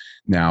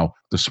 Now,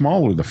 the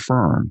smaller the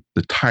firm,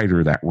 the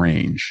tighter that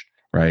range,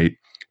 right?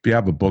 If you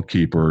have a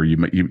bookkeeper, you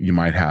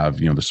might have,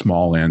 the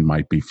small end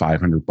might be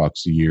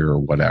 $500 a year or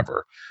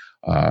whatever.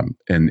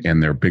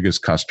 And their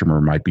biggest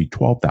customer might be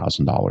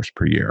 $12,000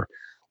 per year.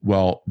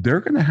 Well, they're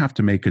going to have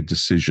to make a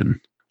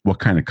decision what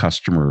kind of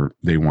customer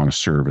they want to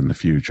serve in the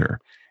future.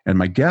 And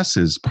my guess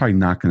is probably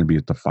not going to be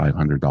at the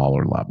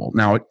 $500 level.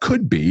 Now, it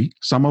could be.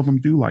 Some of them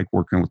do like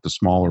working with the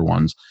smaller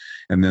ones,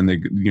 and then they're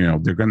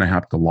going to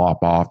have to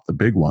lop off the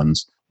big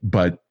ones.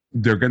 But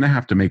they're going to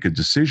have to make a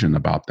decision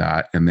about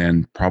that, and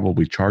then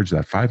probably charge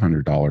that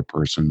 $500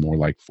 person more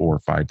like $4 or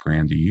 $5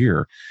 grand a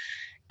year.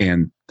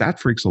 And that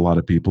freaks a lot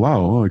of people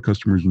out. Oh,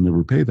 customers will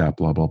never pay that,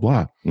 blah, blah,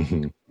 blah.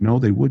 Mm-hmm. No,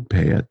 they would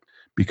pay it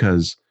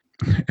because,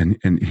 and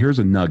here's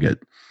a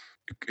nugget.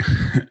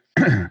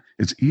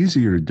 It's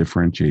easier to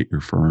differentiate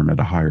your firm at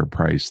a higher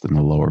price than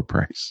a lower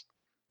price.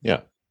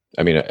 Yeah.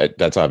 I mean,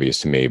 that's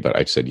obvious to me, but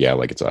I've said, yeah,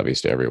 like it's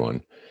obvious to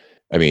everyone.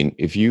 I mean,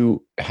 if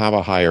you have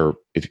a higher,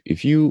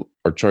 if you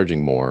are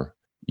charging more,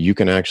 you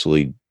can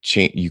actually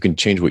change, you can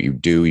change what you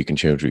do. You can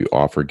change what you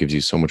offer. It gives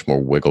you so much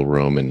more wiggle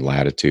room and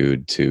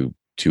latitude to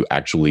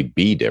actually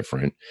be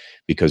different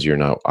because you're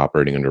not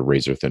operating under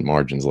razor thin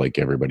margins like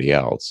everybody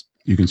else.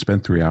 You can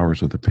spend 3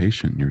 hours with a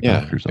patient in your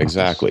doctor's office.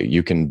 Exactly.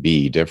 You can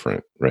be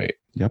different, right?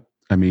 Yep.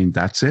 I mean,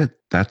 that's it.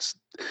 That's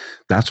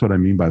what I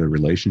mean by the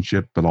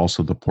relationship, but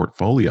also the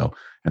portfolio.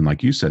 And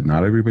like you said,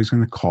 not everybody's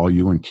going to call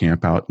you and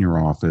camp out in your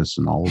office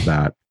and all of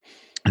that.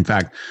 In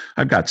fact,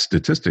 I've got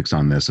statistics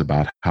on this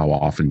about how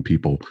often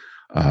people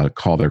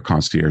call their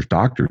concierge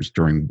doctors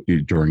during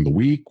the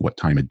week, what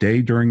time of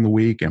day during the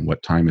week, and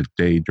what time of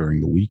day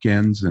during the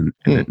weekends and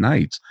at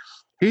nights.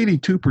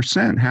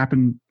 82%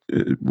 happen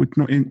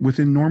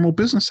within normal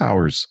business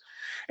hours.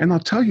 And I'll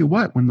tell you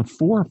what, when the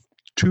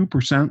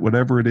 2%,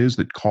 whatever it is,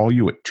 that call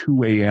you at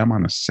 2 a.m.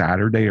 on a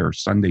Saturday or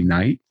Sunday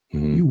night,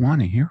 you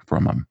want to hear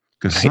from them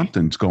because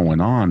something's going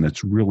on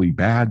that's really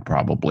bad,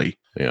 probably.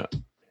 Yeah.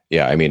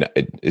 Yeah. I mean,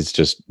 it's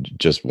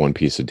just one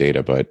piece of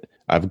data, but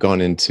I've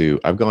gone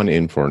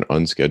in for an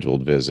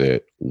unscheduled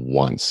visit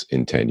once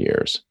in 10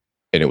 years,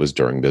 and it was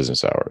during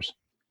business hours.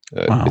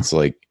 Wow. It's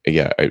like,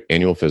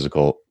 annual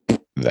physical,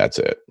 that's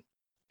it.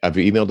 I've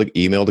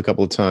emailed a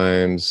couple of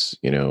times,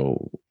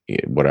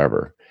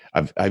 whatever.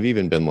 I've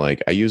even been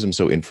like, I use them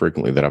so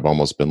infrequently that I've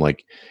almost been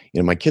like,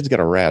 my kid's got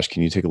a rash.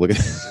 Can you take a look at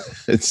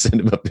this and send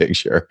him a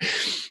picture?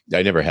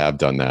 I never have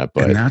done that,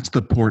 but and that's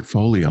the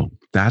portfolio.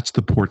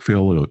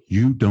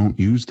 You don't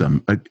use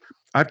them.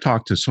 I've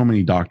talked to so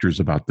many doctors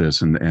about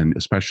this, and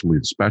especially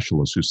the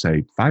specialists who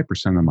say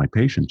 5% of my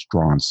patients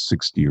draw on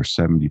 60 or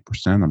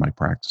 70% of my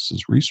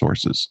practice's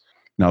resources.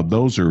 Now,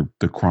 those are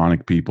the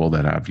chronic people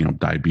that have,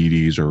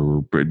 diabetes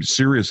or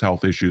serious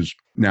health issues.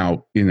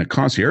 Now, in a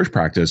concierge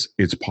practice,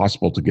 it's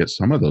possible to get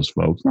some of those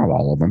folks, not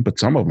all of them, but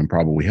some of them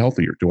probably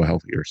healthier, to a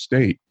healthier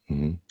state.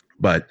 Mm-hmm.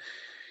 But,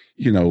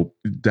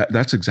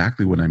 that's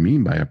exactly what I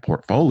mean by a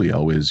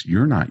portfolio is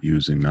you're not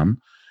using them.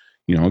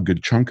 A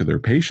good chunk of their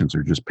patients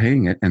are just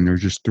paying it, and they're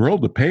just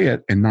thrilled to pay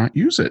it and not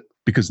use it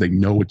because they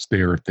know it's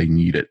there if they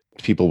need it.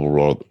 People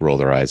will roll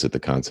their eyes at the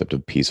concept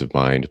of peace of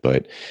mind,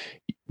 but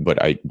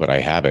I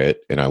have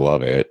it and I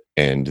love it.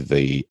 And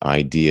the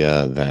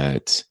idea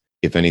that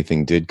if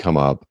anything did come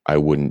up, I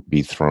wouldn't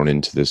be thrown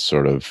into this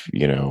sort of,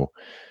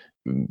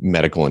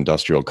 medical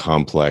industrial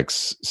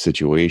complex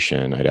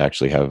situation. I'd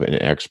actually have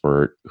an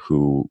expert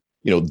who,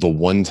 the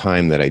one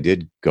time that I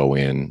did go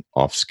in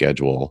off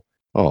schedule,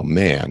 oh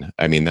man,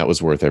 I mean, that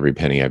was worth every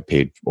penny I've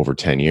paid over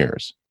 10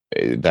 years.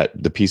 That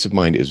the peace of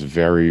mind is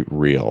very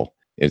real.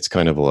 It's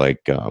kind of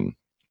like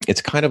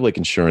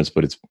insurance,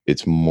 but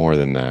it's more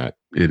than that.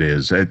 It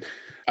is.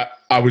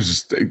 I was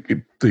just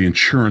the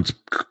insurance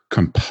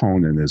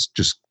component is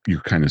just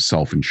you're kind of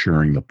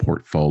self-insuring the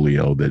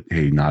portfolio that,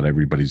 hey, not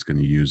everybody's going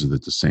to use it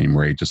at the same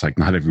rate, just like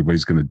not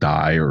everybody's going to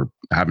die or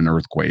have an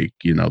earthquake,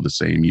 the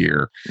same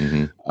year.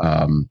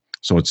 Mm-hmm.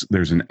 So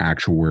there's an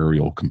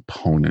actuarial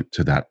component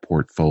to that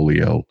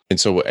portfolio.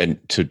 And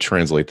to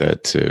translate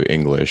that to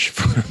English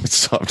for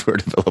software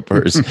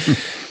developers,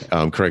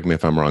 correct me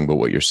if I'm wrong, but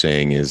what you're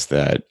saying is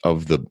that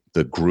of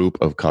the group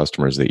of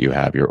customers that you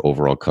have, your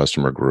overall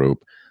customer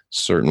group,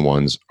 certain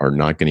ones are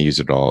not going to use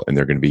it all, and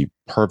they're going to be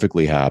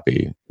perfectly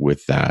happy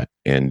with that.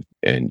 And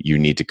you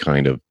need to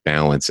kind of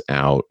balance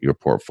out your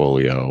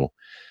portfolio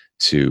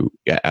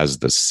as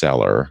the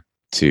seller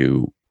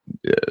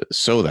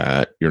so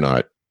that you're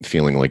not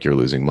feeling like you're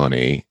losing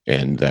money,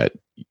 and that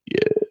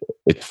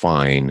it's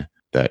fine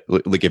that,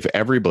 like, if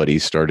everybody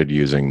started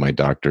using my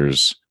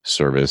doctor's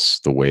service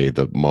the way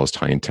the most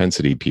high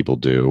intensity people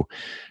do,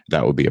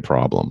 that would be a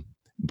problem.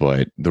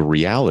 But the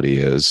reality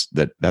is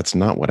that that's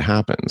not what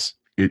happens.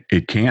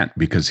 It can't,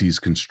 because he's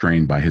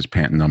constrained by his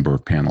number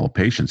of panel of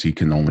patients. He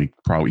can only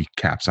probably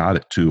caps out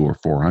at 200 or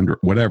 400,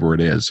 whatever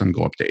it is, and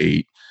go up to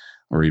 8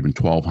 or even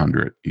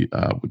 1,200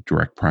 with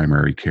direct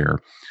primary care.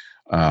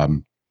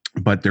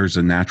 But there's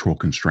a natural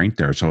constraint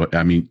there. So,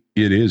 I mean,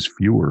 it is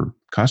fewer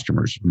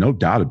customers, no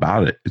doubt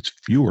about it. It's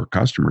fewer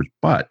customers,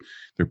 but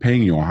they're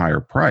paying you a higher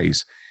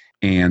price.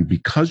 And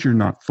because you're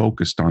not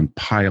focused on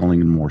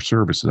piling in more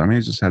services, I mean,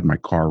 I just had my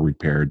car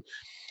repaired,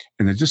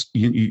 and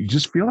you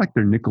just feel like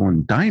they're nickel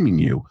and diming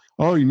you.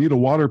 Oh, you need a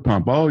water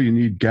pump. Oh, you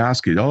need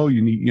gasket. Oh,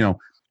 you need,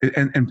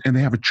 and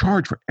they have a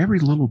charge for every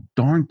little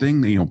darn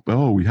thing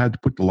that, we had to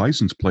put the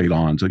license plate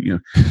on. So,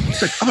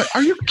 it's like, oh,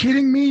 are you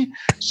kidding me?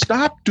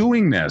 Stop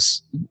doing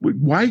this.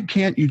 Why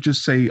can't you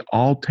just say,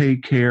 I'll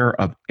take care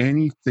of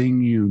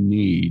anything you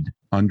need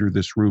under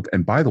this roof?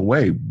 And by the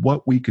way,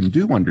 what we can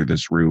do under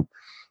this roof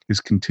is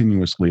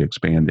continuously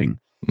expanding.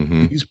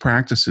 Mm-hmm. These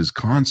practices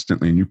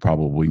constantly, and you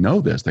probably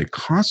know this, they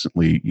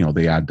constantly,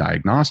 they add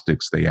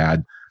diagnostics, they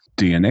add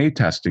DNA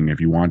testing if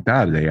you want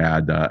that, they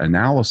add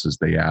analysis,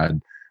 they add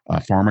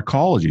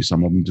pharmacology.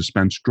 Some of them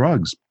dispense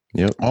drugs.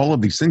 Yep. All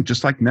of these things,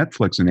 just like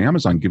Netflix and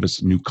Amazon, give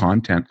us new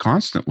content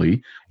constantly,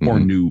 mm-hmm. or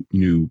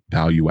new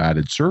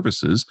value-added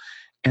services,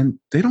 and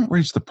they don't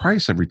raise the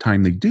price every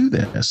time they do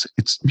this.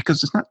 It's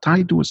because it's not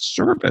tied to a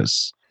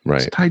service.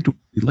 Right. It's tied to a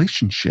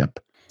relationship.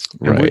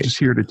 And we're just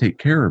here to take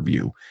care of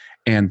you.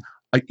 And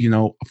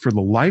for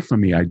the life of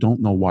me, I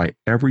don't know why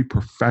every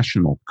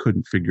professional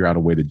couldn't figure out a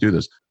way to do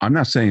this. I'm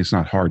not saying it's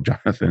not hard,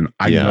 Jonathan.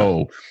 I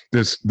know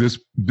this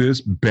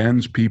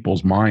bends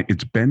people's mind.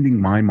 It's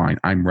bending my mind.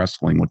 I'm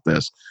wrestling with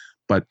this.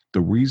 But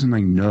the reason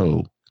I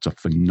know it's a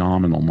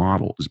phenomenal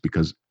model is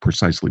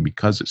precisely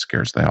because it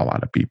scares the hell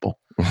out of people.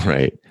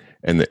 Right.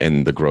 And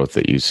the growth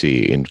that you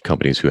see in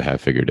companies who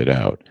have figured it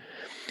out.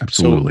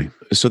 Absolutely.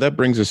 So that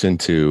brings us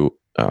into,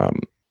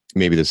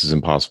 maybe this is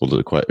impossible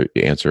to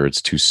answer.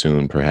 It's too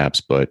soon,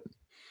 perhaps. But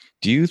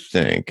do you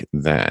think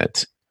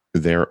that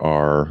there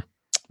are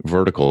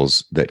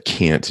verticals that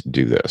can't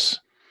do this.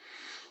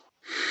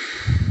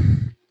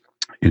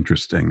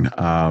 Interesting.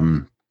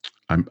 I'm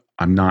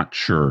not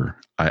sure.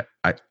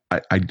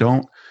 I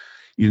don't.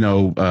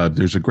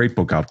 There's a great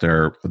book out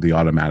there, The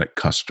Automatic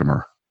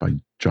Customer by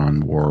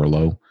John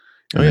Warrillow.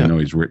 And I know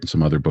he's written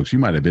some other books. You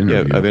might have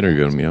interviewed him. Yeah, I've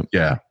interviewed him,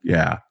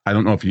 Yeah. I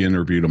don't know if you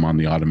interviewed him on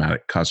The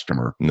Automatic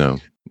Customer. No,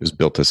 it was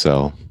built to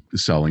sell.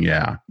 Selling,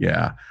 yeah.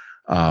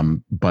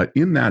 But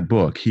in that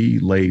book, he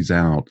lays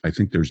out, I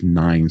think there's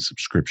 9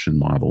 subscription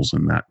models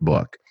in that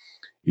book.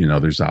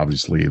 There's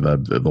obviously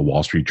the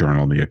Wall Street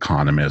Journal, The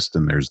Economist,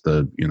 and there's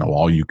the,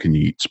 all you can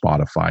eat,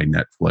 Spotify,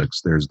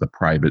 Netflix. There's the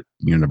private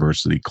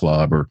university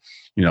club, or,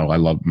 I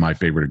love my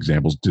favorite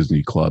examples,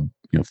 Disney Club,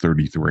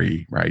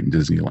 33, right, in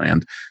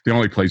Disneyland, the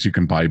only place you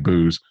can buy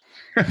booze.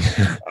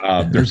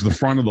 There's the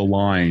front of the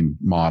line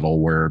model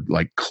where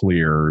like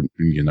Clear,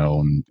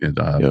 and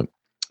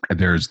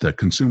there's the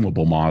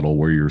consumable model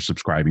where you're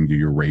subscribing to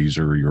your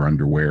razor, your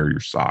underwear, your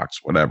socks,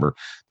 whatever.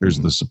 There's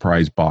the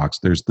surprise box.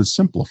 There's the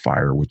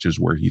simplifier, which is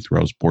where he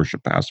throws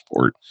Porsche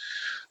Passport.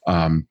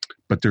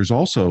 But there's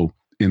also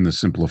in the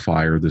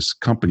simplifier this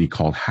company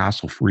called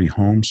Hassle-Free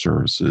Home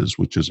Services,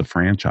 which is a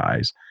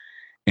franchise.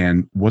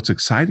 And what's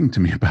exciting to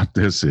me about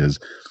this is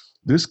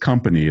this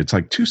company, it's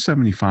like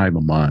 $275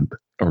 a month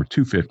or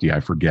 $250,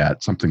 I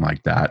forget, something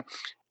like that.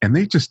 And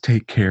they just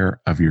take care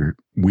of your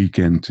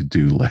weekend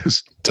to-do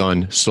list.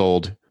 Done.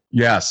 Sold.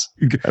 Yes.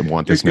 I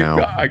want this now.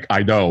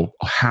 I know.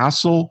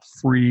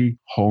 Hassle-Free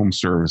Home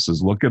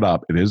Services. Look it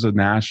up. It is a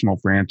national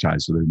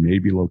franchise, so there may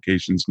be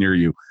locations near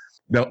you.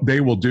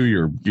 They will do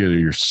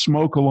your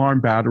smoke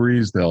alarm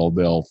batteries.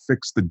 They'll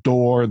fix the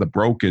door, the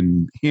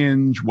broken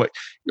hinge,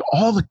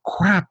 all the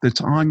crap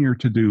that's on your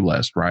to-do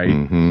list, right?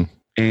 Mm-hmm.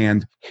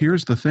 And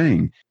here's the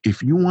thing.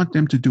 If you want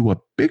them to do a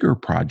bigger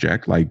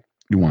project, like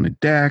you want a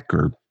deck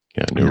or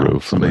new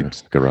roof,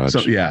 garage.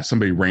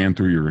 Somebody ran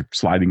through your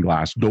sliding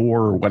glass door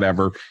or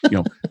whatever.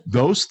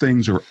 Those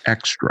things are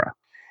extra.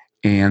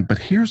 But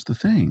here's the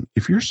thing: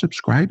 if you're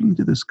subscribing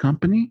to this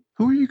company,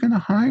 who are you going to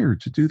hire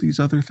to do these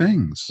other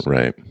things?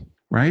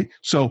 Right.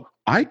 So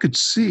I could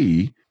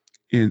see,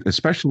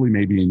 especially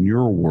maybe in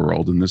your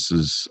world, and this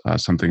is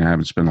something I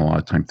haven't spent a lot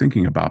of time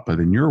thinking about, but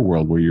in your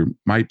world where you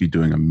might be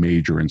doing a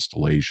major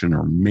installation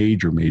or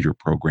major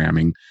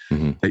programming,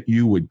 that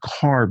you would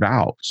carve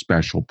out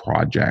special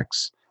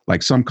projects.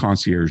 Like some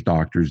concierge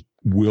doctors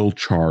will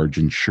charge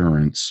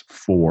insurance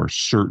for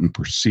certain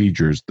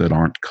procedures that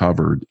aren't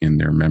covered in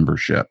their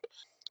membership.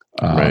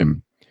 Right.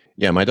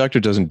 Yeah, my doctor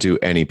doesn't do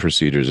any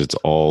procedures. It's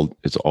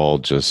all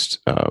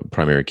just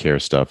primary care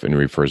stuff, and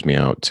refers me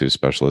out to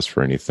specialists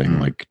for anything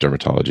like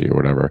dermatology or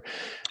whatever.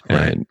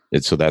 Right.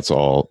 And so that's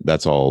all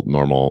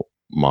normal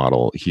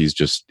model. He's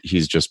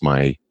just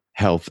my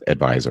health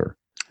advisor.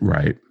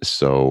 Right.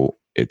 So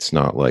it's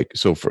not like,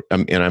 so for,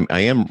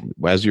 I am,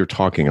 as you're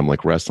talking, I'm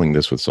like wrestling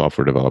this with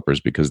software developers,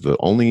 because the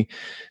only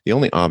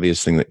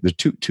obvious thing the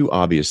two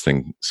obvious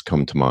things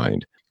come to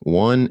mind.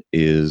 One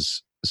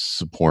is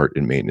support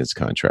and maintenance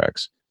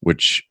contracts,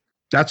 which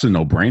that's a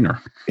no-brainer.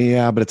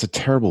 Yeah, but it's a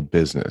terrible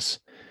business.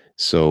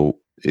 So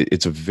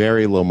it's a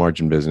very low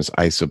margin business.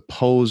 I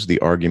suppose the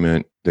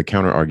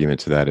counter argument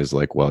to that is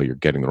like, well, you're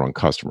getting the wrong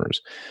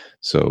customers.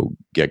 So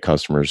get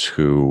customers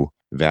who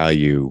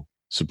value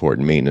support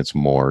and maintenance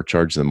more,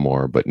 charge them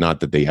more, but not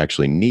that they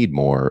actually need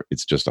more.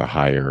 It's just a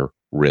higher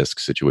risk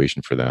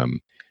situation for them,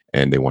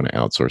 and they want to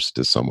outsource it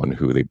to someone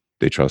who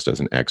they trust as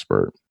an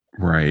expert.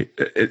 Right.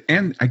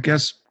 And I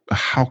guess,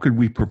 how could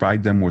we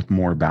provide them with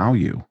more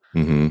value?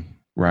 Mm-hmm.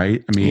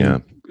 Right. I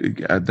mean,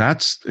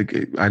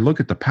 I look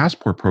at the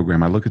Passport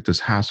program. I look at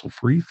this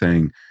hassle-free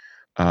thing.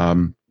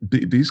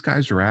 These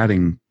guys are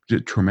adding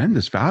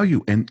tremendous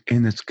value, and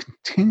it's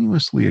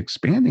continuously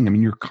expanding. I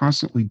mean, you're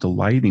constantly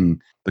delighting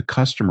the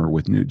customer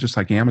with new, just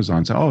like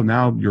Amazon says, oh,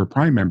 now you're a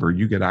Prime member,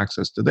 you get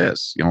access to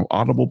this,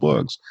 Audible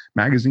books,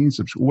 magazines,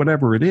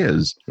 whatever it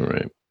is.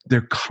 Right.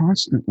 They're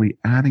constantly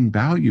adding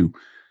value.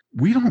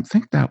 We don't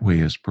think that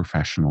way as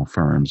professional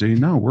firms.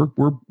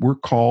 We're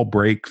call,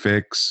 break,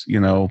 fix,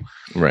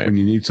 right. When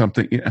you need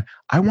something.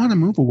 I want to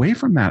move away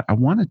from that. I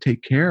want to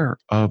take care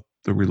of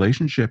the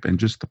relationship and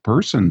just the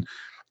person,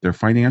 their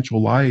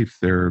financial life,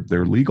 their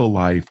legal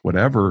life,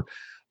 whatever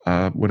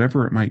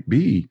it might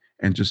be,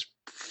 and just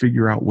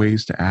figure out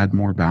ways to add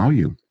more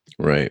value.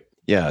 Right.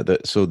 Yeah.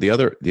 So the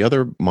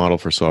other model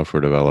for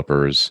software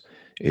developers,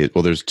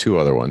 there's two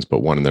other ones,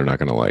 but one they're not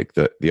going to like.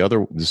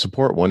 The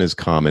support one is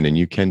common, and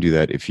you can do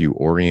that if you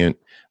orient.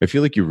 I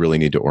feel like you really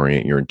need to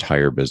orient your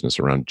entire business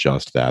around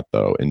just that,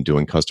 though, and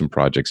doing custom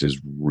projects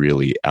is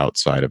really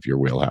outside of your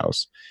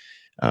wheelhouse.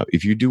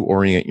 If you do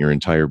orient your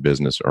entire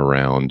business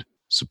around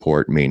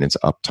support, maintenance,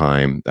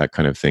 uptime, that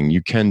kind of thing,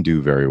 you can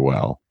do very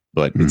well,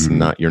 but it's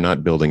not. You're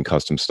not building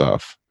custom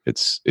stuff.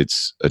 It's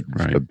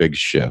a big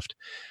shift.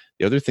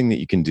 The other thing that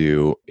you can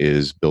do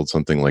is build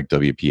something like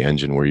WP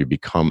Engine, where you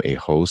become a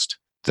host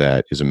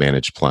that is a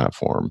managed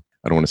platform.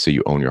 I don't want to say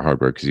you own your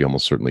hardware, because you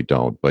almost certainly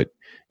don't, but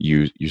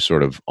you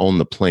sort of own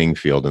the playing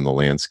field in the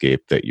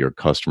landscape that your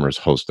customers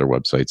host their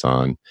websites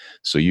on.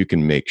 So you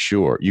can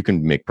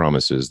make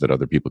promises that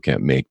other people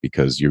can't make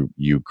because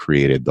you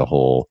created the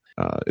whole.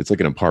 It's like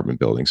an apartment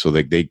building. So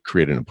they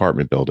create an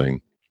apartment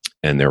building,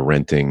 and they're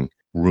renting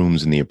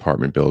rooms in the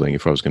apartment building.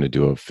 If I was going to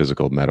do a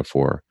physical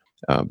metaphor,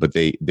 but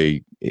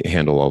they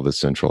handle all the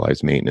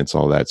centralized maintenance,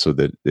 all that, so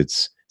that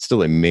it's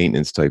still a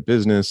maintenance type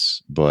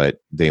business,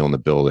 but they own the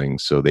building,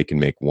 so they can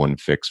make one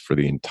fix for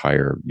the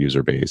entire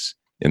user base,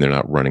 and they're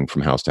not running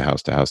from house to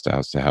house to house to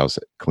house to house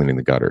cleaning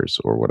the gutters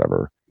or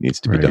whatever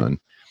needs to be done.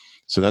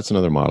 So that's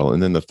another model.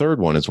 And then the third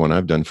one is one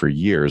I've done for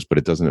years, but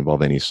it doesn't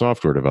involve any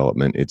software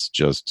development. It's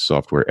just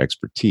software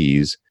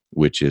expertise,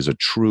 which is a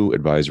true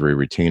advisory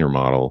retainer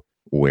model,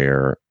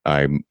 where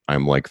I'm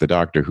like the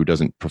doctor who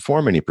doesn't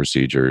perform any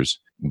procedures,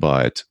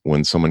 but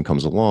when someone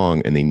comes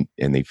along and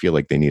they feel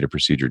like they need a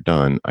procedure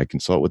done, I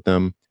consult with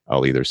them.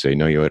 I'll either say,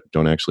 no, you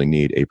don't actually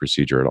need a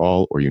procedure at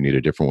all, or you need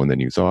a different one than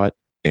you thought.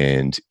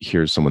 And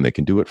here's someone that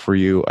can do it for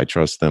you. I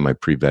trust them. I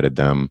pre-vetted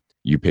them.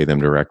 You pay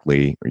them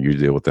directly, or you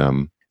deal with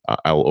them.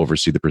 I'll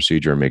oversee the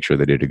procedure and make sure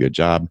they did a good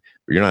job,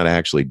 but you're not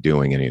actually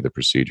doing any of the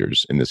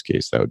procedures. In this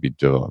case, that would be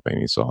developing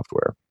any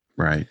software.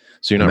 Right.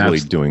 So you're not really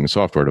doing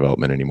software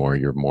development anymore.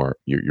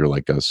 You're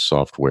like a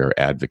software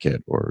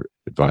advocate or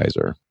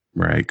advisor.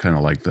 Right. Kind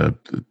of like the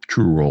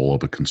true role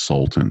of a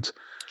consultant.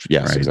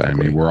 Yes, right?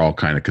 exactly. I mean, we're all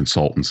kind of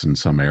consultants in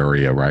some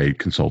area, right?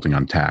 Consulting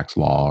on tax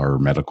law or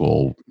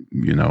medical,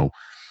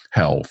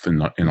 health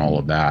and all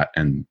of that.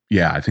 And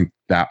yeah, I think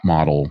that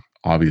model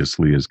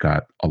obviously has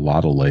got a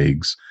lot of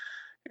legs.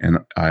 And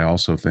I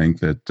also think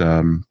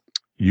that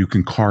you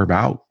can carve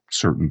out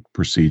certain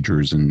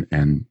procedures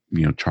and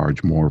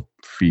charge more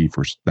fee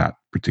for that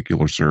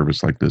particular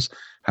service, like this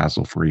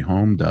Hassle-Free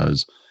Home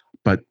does.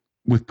 But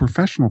with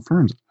professional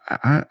firms,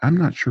 I'm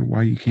not sure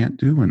why you can't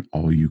do an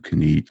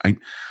all-you-can-eat.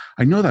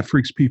 I know that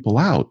freaks people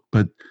out,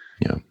 but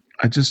yeah,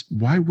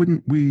 why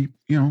wouldn't we?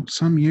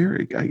 Some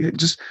year.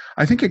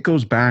 I think it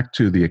goes back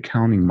to the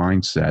accounting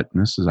mindset,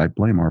 and I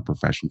blame our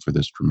profession for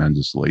this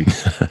tremendously.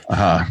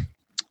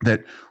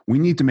 That we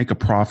need to make a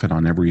profit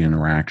on every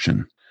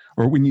interaction,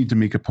 or we need to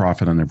make a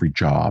profit on every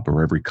job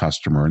or every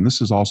customer. And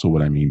this is also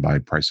what I mean by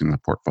pricing the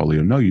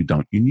portfolio. No, you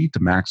don't. You need to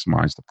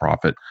maximize the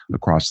profit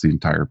across the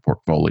entire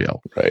portfolio.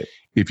 Right.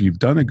 If you've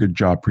done a good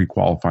job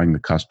pre-qualifying the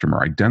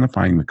customer,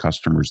 identifying the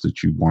customers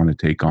that you want to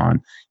take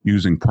on,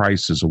 using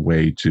price as a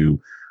way to,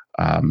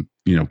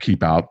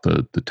 keep out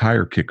the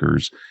tire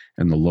kickers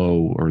and the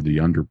low or the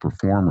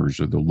underperformers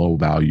or the low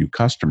value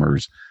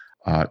customers.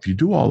 If you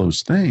do all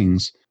those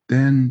things,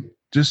 then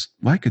just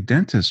like a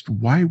dentist,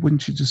 why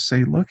wouldn't you just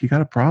say, look, you got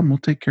a problem, we'll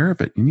take care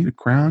of it. You need a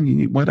crown, you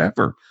need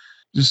whatever.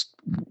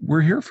 We're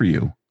here for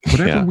you,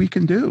 whatever we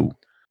can do.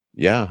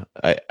 Yeah.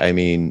 I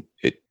mean,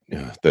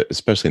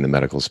 especially in the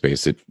medical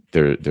space,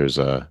 there's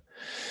a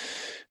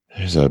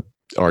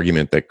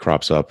argument that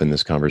crops up in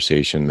this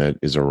conversation that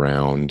is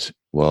around,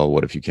 well,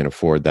 what if you can't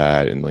afford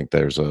that? And like,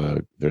 there's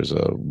a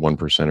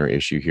 1%er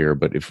issue here,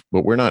 but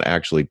we're not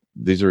actually,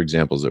 these are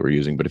examples that we're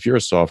using, but if you're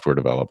a software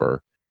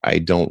developer, I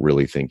don't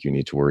really think you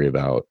need to worry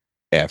about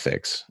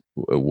ethics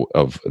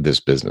of this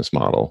business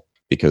model,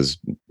 because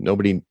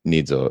nobody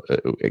needs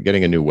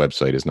getting a new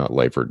website is not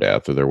life or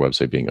death, or their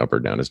website being up or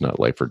down is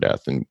not life or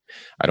death. And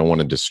I don't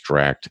want to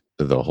distract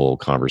the whole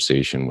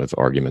conversation with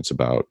arguments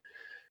about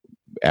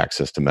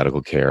access to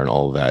medical care and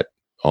all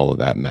of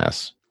that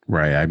mess.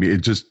 Right. I mean,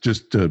 it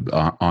just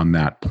on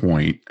that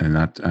point, and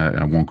that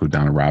I won't go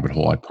down a rabbit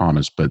hole, I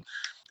promise, but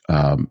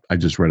I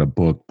just read a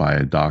book by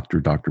a doctor,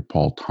 Dr.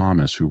 Paul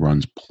Thomas, who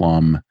runs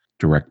Plum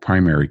Direct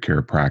Primary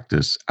Care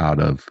Practice out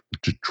of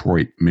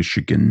Detroit,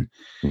 Michigan.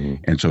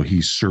 Mm-hmm. And so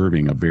he's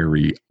serving a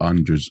very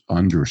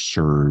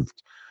underserved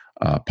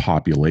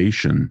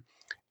population,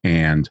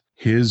 and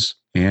his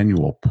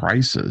annual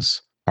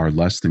prices are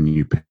less than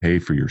you pay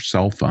for your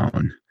cell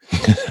phone.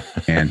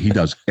 And he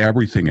does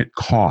everything at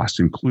cost,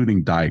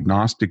 including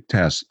diagnostic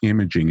tests,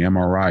 imaging,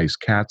 MRIs,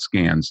 CAT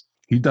scans.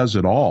 He does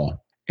it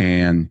all.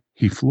 And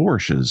he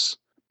flourishes,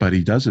 but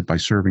he does it by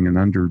serving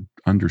an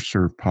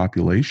underserved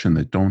population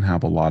that don't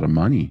have a lot of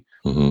money.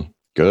 Mm-hmm.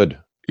 Good.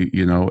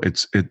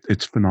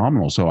 It's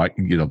phenomenal. So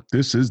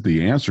this is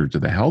the answer to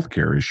the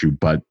healthcare issue,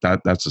 but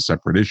that's a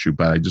separate issue.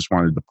 But I just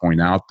wanted to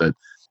point out that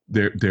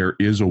there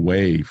is a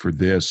way for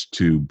this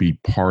to be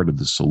part of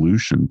the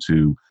solution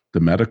to the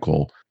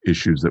medical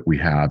issues that we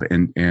have.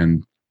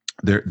 And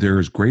there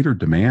is greater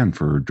demand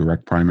for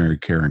direct primary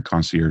care and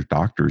concierge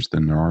doctors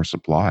than there are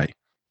supply.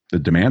 The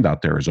demand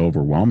out there is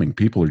overwhelming.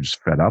 People are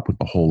just fed up with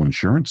the whole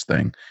insurance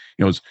thing.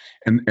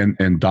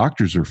 And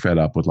doctors are fed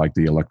up with like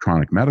the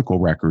electronic medical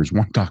records.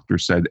 One doctor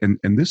said,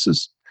 and this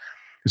is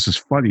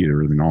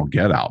funnier than all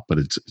get out, but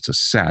it's a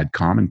sad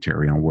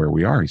commentary on where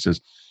we are. He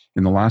says,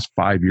 in the last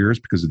 5 years,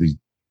 because of these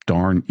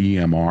darn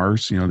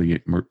EMRs,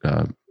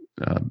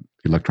 the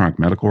electronic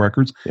medical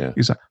records,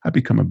 he said, I've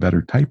become a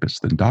better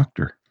typist than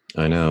doctor.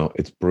 I know,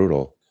 it's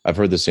brutal. I've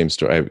heard the same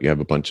story. I have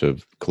a bunch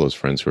of close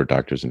friends who are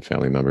doctors and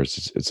family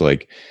members. It's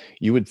like,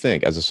 you would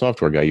think, as a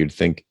software guy, you'd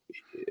think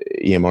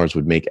EMRs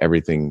would make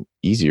everything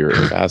easier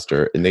and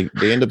faster. And they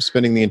end up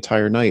spending the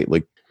entire night,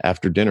 like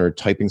after dinner,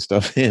 typing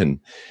stuff in.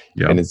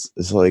 Yep. And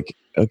it's like,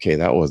 okay,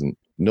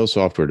 no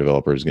software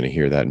developer is going to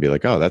hear that and be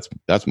like, oh,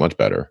 that's much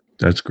better.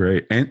 That's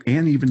great. And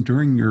even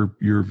during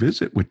your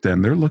visit with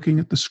them, they're looking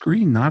at the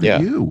screen, not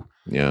at you.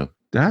 Yeah.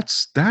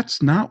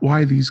 That's not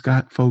why these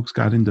folks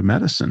got into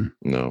medicine.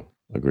 No,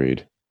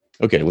 agreed.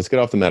 Okay, let's get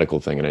off the medical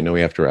thing. And I know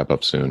we have to wrap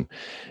up soon.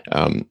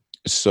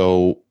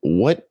 So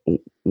what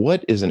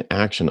is an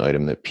action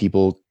item that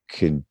people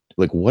could,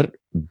 like, what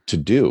to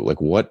do?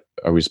 Like, what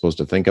are we supposed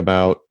to think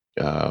about?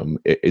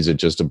 Is it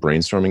just a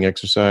brainstorming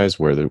exercise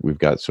where we've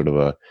got sort of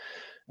a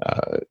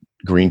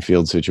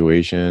greenfield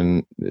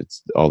situation?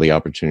 It's all the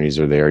opportunities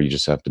are there. You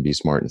just have to be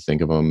smart and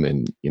think of them.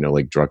 And,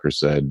 like Drucker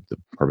said, the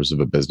purpose of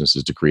a business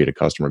is to create a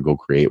customer, go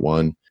create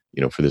one,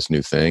 for this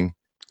new thing.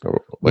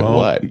 Or like,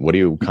 well, what are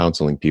you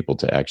counseling people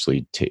to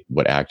actually take?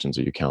 What actions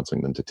are you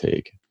counseling them to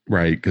take?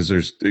 Right. Because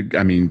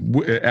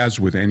as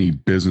with any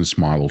business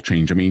model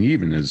change,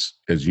 even as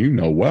you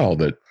know well,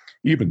 that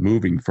even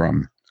moving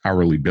from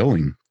hourly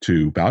billing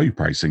to value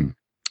pricing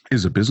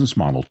is a business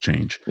model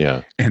change.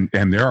 Yeah. And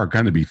there are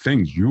going to be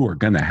things you are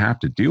going to have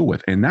to deal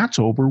with. And that's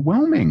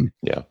overwhelming.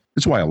 Yeah.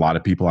 That's why a lot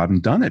of people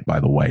haven't done it, by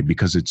the way,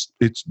 because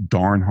it's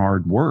darn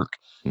hard work.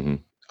 Mm-hmm.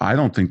 I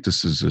don't think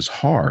this is as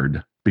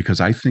hard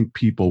because I think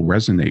people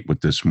resonate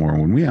with this more.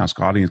 When we ask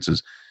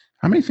audiences,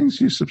 how many things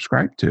do you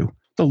subscribe to?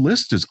 The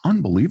list is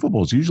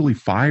unbelievable. It's usually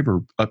 5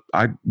 or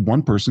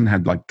one person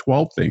had like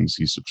 12 things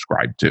he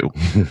subscribed to.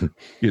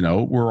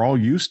 We're all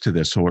used to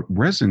this. So it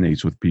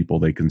resonates with people.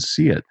 They can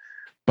see it.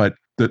 But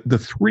the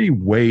 3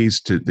 ways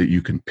that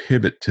you can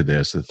pivot to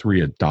this, the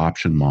 3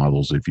 adoption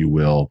models, if you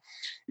will,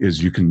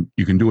 is you can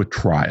do a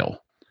trial.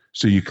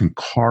 So you can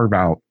carve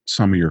out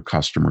some of your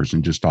customers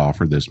and just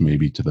offer this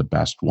maybe to the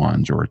best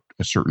ones or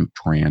a certain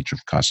tranche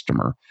of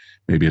customer.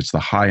 Maybe it's the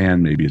high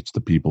end, maybe it's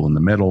the people in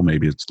the middle,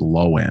 maybe it's the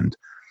low end.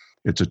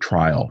 It's a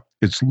trial.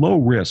 It's low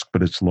risk,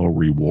 but it's low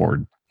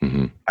reward.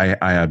 Mm-hmm.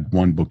 I had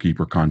one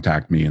bookkeeper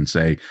contact me and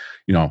say,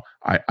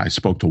 I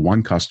spoke to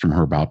one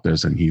customer about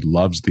this and he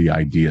loves the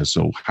idea.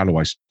 So how do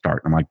I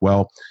start? I'm like,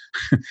 well,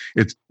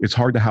 it's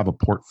hard to have a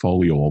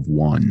portfolio of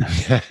one.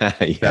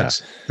 Yeah.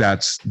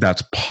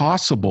 That's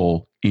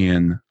possible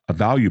in a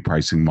value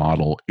pricing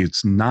model.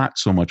 It's not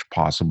so much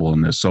possible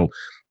in this. So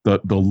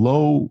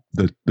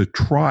the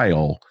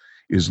trial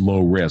is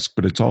low risk,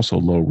 but it's also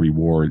low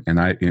reward. And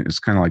it's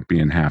kind of like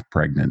being half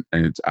pregnant.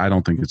 And I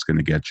don't think it's going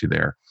to get you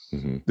there.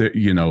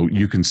 Mm-hmm.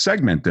 You can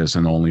segment this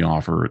and only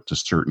offer it to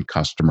certain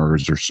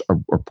customers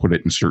or put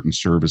it in certain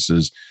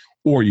services,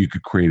 or you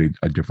could create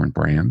a different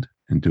brand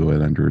and do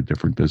it under a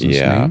different business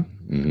name.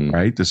 Mm-hmm.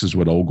 Right? This is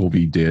what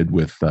Ogilvy did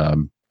with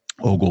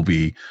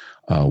Ogilvy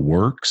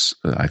Works.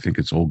 I think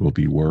it's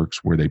Ogilvy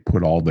Works, where they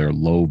put all their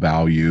low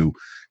value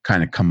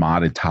kind of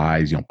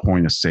commoditized,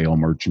 point of sale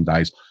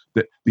merchandise.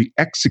 The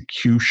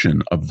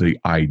execution of the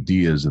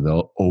ideas of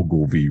the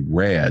Ogilvy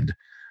Red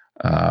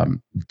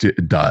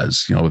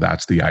does.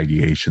 That's the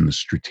ideation, the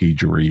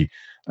strategery,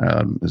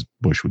 as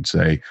Bush would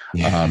say.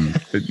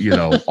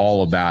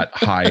 All of that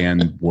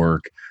high-end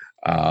work.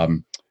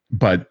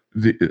 But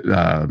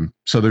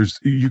so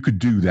you could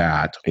do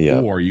that,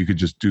 or you could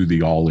just do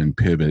the all-in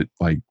pivot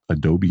like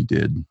Adobe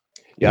did.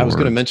 Yeah, I was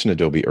going to mention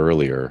Adobe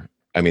earlier.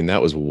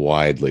 That was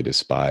widely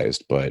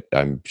despised, but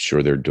I'm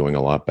sure they're doing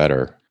a lot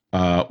better.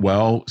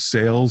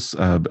 Sales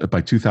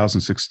by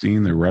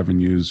 2016, their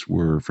revenues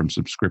from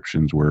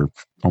subscriptions were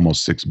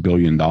almost $6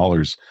 billion,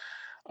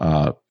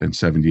 and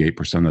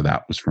 78% of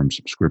that was from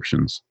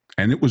subscriptions.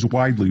 And it was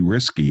widely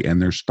risky, and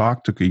their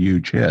stock took a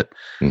huge hit.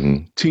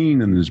 Mm-hmm.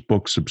 Teen, in his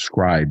book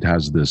Subscribed,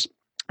 has this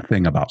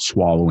thing about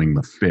swallowing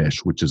the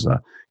fish, which is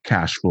a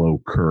cash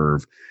flow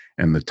curve,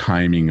 and the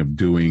timing of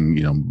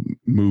doing,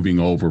 moving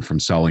over from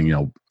selling,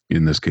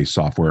 in this case,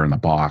 software in a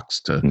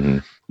box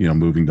to,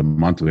 moving to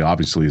monthly,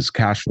 obviously is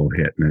cash flow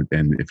hit.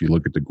 And if you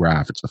look at the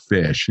graph, it's a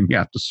fish and you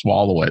have to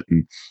swallow it.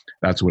 And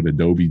that's what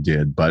Adobe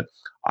did. But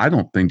I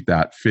don't think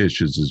that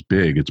fish is as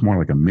big. It's more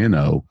like a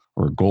minnow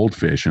or a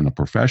goldfish in a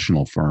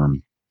professional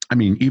firm.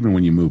 Even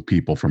when you move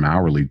people from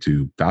hourly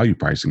to value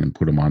pricing and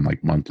put them on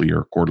like monthly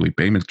or quarterly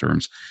payment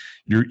terms,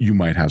 you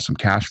might have some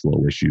cash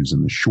flow issues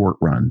in the short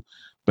run.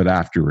 But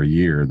after a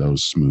year,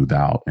 those smooth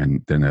out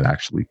and then it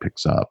actually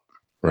picks up.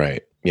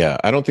 Right. Yeah.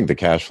 I don't think the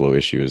cash flow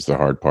issue is the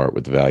hard part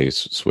with the value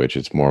switch.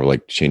 It's more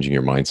like changing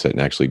your mindset and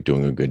actually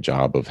doing a good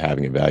job of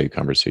having a value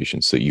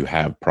conversation so you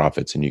have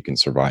profits and you can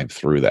survive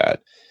through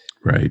that.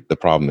 Right. The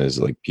problem is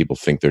like people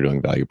think they're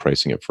doing value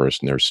pricing at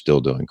first and they're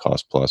still doing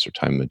cost plus or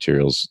time and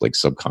materials like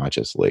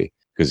subconsciously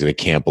because they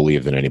can't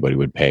believe that anybody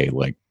would pay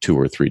like 2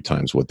 or 3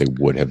 times what they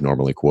would have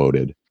normally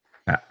quoted.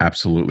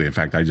 Absolutely. In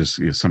fact,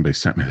 somebody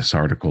sent me this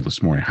article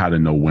this morning, how to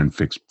know when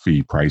fixed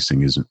fee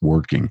pricing isn't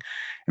working.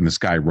 And this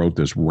guy wrote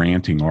this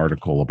ranting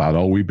article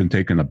about, we've been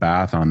taking a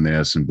bath on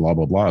this and blah,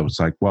 blah, blah. It was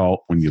like,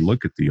 well, when you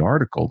look at the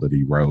article that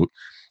he wrote,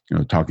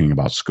 talking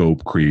about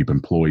scope creep,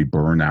 employee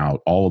burnout,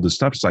 all of this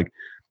stuff, it's like,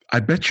 I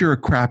bet you're a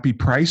crappy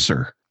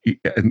pricer.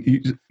 And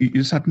you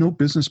just have no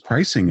business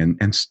pricing,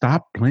 and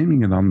stop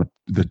blaming it on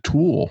the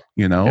tool.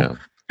 Yeah.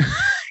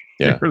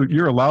 Yeah.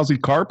 You're a lousy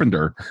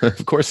carpenter.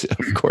 Of course,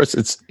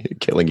 it's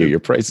killing you. Your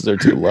prices are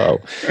too low.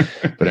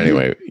 But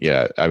anyway,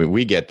 yeah, I mean,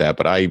 we get that,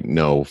 but I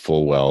know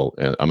full well,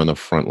 and I'm on the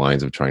front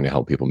lines of trying to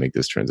help people make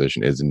this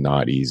transition. It's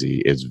not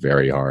easy. It's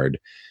very hard.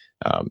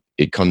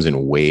 It comes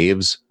in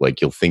waves.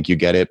 Like, you'll think you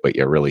get it, but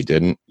you really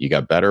didn't. You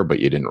got better, but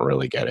you didn't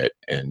really get it.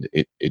 And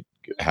it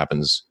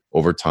happens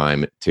over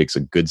time. It takes a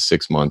good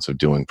 6 months of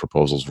doing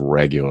proposals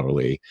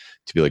regularly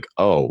to be like,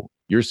 oh,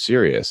 you're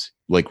serious.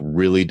 Like,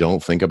 really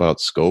don't think about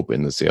scope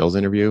in the sales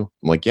interview?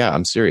 I'm like, yeah,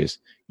 I'm serious.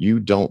 You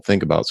don't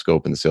think about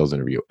scope in the sales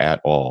interview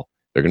at all.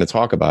 They're going to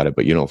talk about it,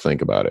 but you don't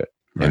think about it.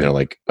 Right. And they're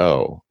like,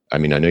 oh, I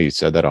mean, I know you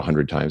said that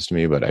 100 times to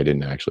me, but I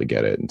didn't actually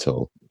get it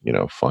until,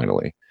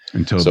 finally.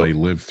 Until they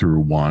live through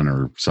one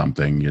or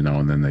something,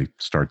 and then they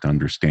start to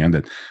understand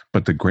it.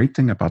 But the great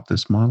thing about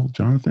this model,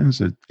 Jonathan,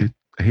 is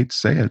I hate to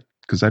say it,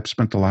 because I've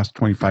spent the last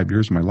 25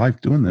 years of my life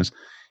doing this.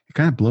 It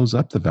kind of blows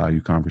up the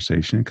value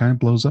conversation. It kind of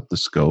blows up the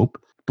scope,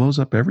 blows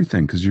up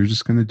everything, because you're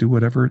just going to do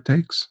whatever it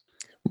takes.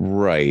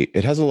 Right.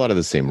 It has a lot of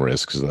the same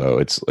risks, though.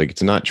 It's like,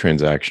 it's not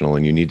transactional,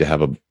 and you need to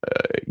have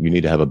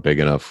a big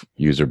enough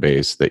user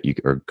base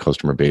or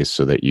customer base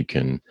so that you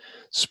can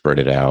spread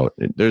it out.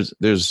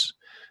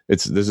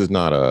 It's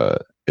not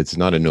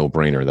a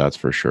no-brainer, that's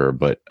for sure.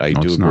 But I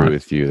do agree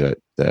with you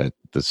that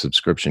the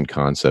subscription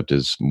concept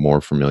is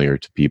more familiar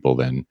to people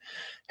than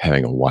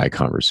having a why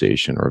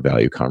conversation or a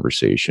value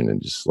conversation,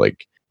 and just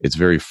like, it's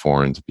very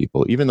foreign to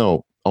people, even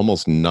though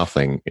almost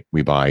nothing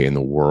we buy in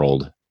the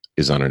world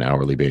is on an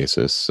hourly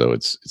basis. So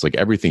it's like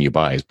everything you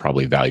buy is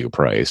probably value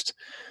priced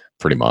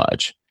pretty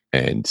much.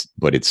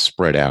 But it's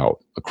spread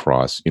out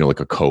across, like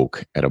a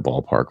Coke at a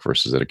ballpark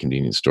versus at a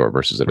convenience store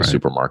versus at a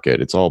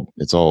supermarket. It's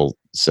all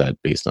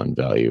set based on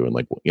value and,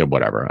 like,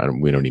 whatever.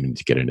 We don't even need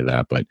to get into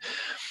that, but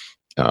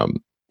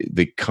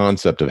the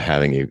concept of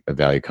having a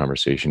value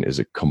conversation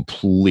is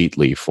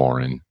completely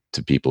foreign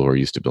to people who are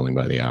used to billing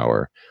by the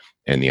hour.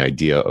 And the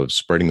idea of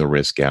spreading the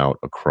risk out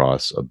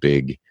across a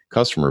big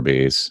customer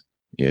base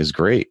is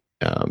great.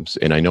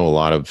 And I know a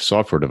lot of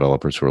software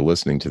developers who are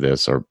listening to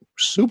this are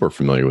super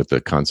familiar with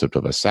the concept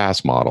of a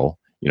SaaS model,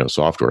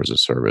 software as a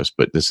service,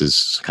 but this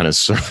is kind of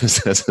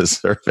service as a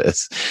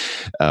service,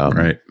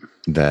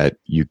 that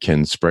you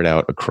can spread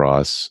out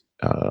across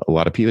a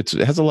lot of people.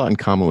 It has a lot in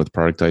common with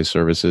productized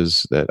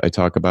services that I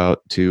talk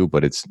about too,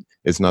 but it's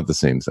not the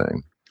same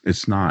thing.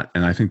 It's not.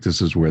 And I think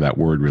this is where that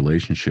word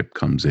relationship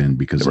comes in,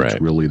 because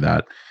it's really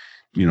that,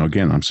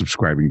 again, I'm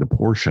subscribing to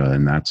Porsche,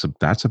 and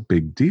that's a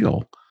big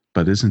deal.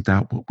 But isn't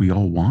that what we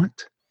all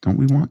want? Don't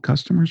we want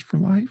customers for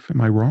life?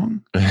 Am I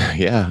wrong?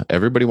 Yeah.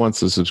 Everybody wants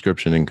the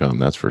subscription income.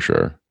 That's for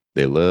sure.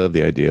 They love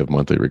the idea of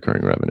monthly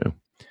recurring revenue.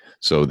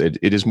 So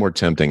it is more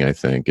tempting, I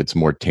think. It's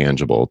more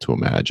tangible to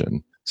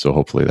imagine. So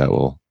hopefully that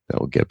will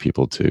get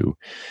people to,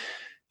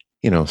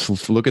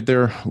 look at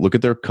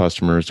their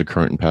customers, the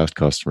current and past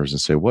customers, and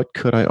say, what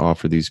could I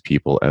offer these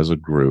people as a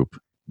group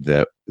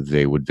that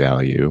they would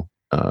value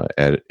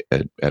at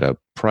a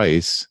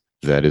price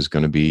that is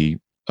going to be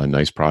a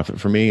nice profit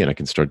for me, and I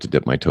can start to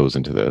dip my toes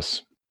into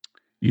this.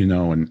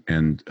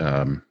 And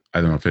I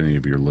don't know if any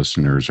of your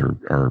listeners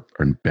are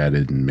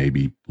embedded in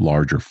maybe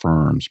larger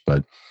firms,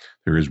 but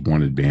there is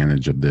one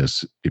advantage of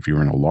this. If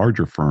you're in a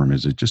larger firm,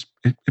 is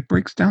it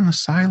breaks down the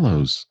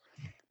silos.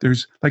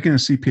 There's, like in a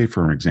CPA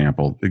firm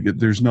example,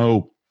 there's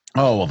no,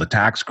 the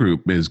tax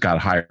group has got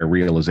higher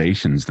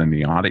realizations than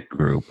the audit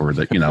group, or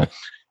that,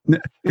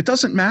 it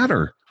doesn't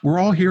matter. We're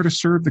all here to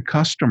serve the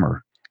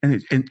customer.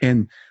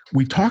 And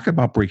we talk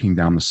about breaking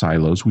down the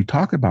silos. We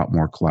talk about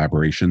more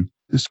collaboration.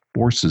 This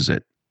forces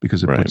it,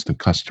 because it puts the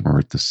customer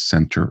at the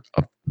center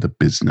of the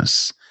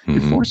business. Mm-hmm.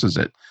 It forces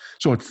it.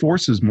 So it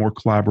forces more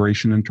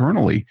collaboration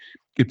internally.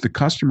 If the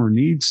customer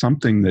needs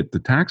something that the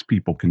tax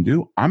people can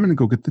do, I'm going to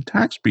go get the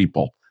tax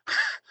people.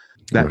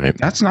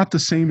 That's not the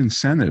same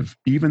incentive,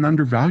 even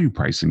under value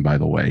pricing, by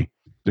the way.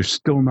 There's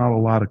still not a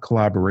lot of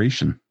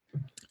collaboration.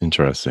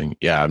 Interesting.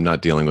 Yeah, I'm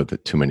not dealing with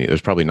it too many.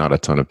 There's probably not a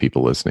ton of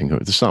people listening.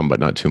 There's some, but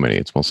not too many.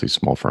 It's mostly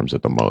small firms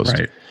at the most.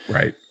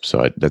 Right.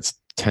 So that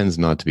tends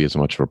not to be as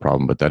much of a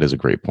problem, but that is a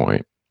great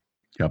point.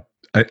 Yep.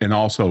 And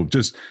also,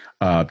 just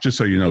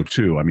so you know,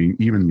 too, I mean,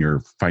 even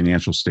your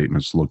financial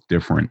statements look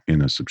different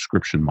in a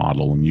subscription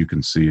model, and you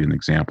can see an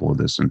example of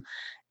this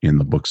in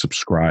the book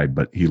Subscribe.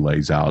 But he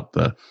lays out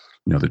the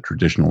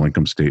traditional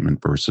income statement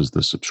versus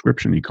the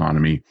subscription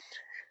economy.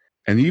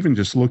 And even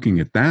just looking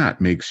at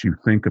that makes you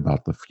think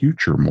about the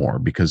future more,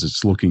 because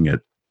it's looking at,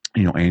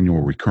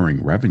 annual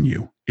recurring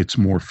revenue. It's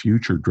more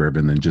future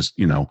driven than just,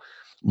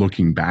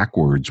 looking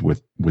backwards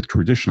with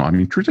traditional. I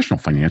mean, traditional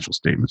financial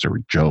statements are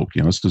a joke.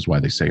 This is why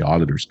they say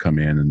auditors come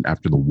in and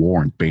after the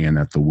war and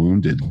bayonet the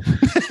wounded.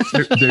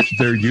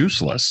 they're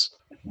useless.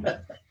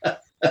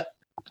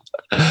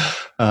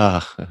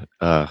 I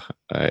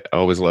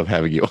always love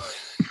having you.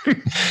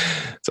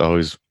 It's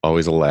always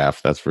a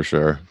laugh. That's for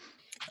sure.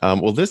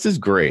 Well, this is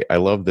great. I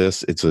love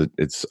this. It's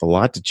a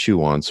lot to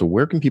chew on. So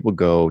where can people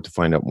go to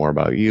find out more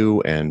about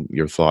you and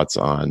your thoughts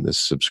on this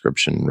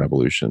subscription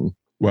revolution?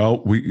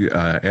 Well,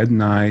 Ed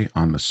and I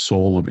on the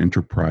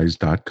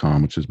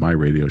souloфenterprise.com, which is my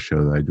radio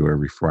show that I do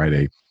every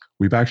Friday,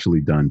 we've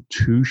actually done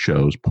 2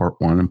 shows, part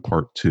 1 and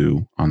part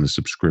 2, on the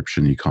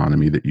subscription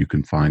economy that you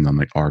can find on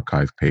the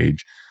archive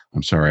page.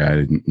 I'm sorry I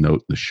didn't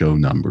note the show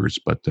numbers,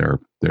 but they're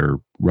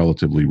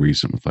relatively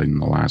recent, within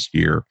the last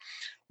year.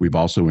 We've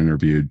also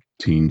interviewed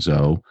Team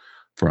Zoe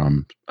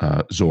from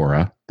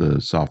Zuora, the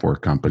software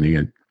company,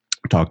 and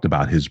talked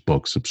about his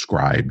book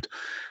Subscribed.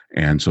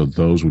 And so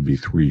those would be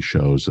 3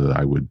 shows that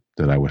I would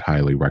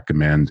highly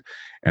recommend.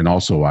 And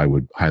also I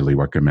would highly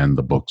recommend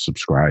the book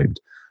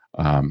Subscribed,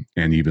 and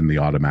even The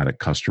Automatic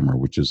Customer,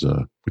 which is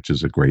a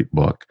great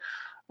book.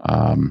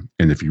 And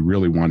if you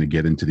really want to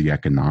get into the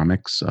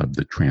economics of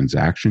the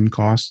transaction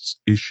costs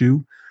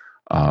issue,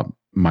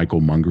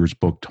 Michael Munger's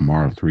book,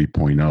 Tomorrow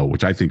 3.0,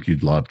 which I think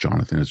you'd love,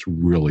 Jonathan. It's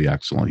really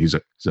excellent. He's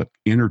an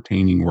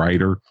entertaining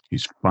writer.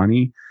 He's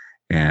funny.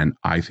 And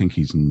I think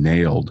he's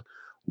nailed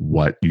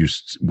what you're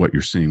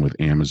seeing with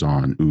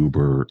Amazon,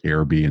 Uber,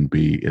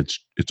 Airbnb. It's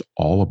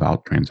all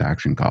about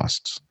transaction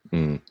costs.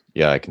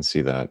 Yeah, I can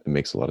see that. It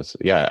makes a lot of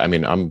sense. Yeah, I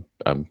mean, I'm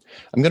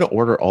going to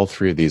order all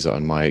 3 of these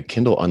on my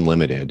Kindle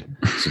Unlimited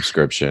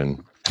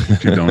subscription.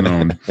 If you don't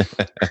own.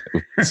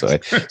 so I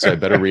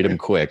better read them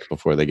quick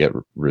before they get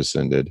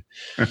rescinded.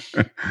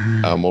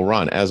 Well,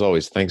 Ron, as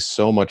always, thanks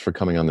so much for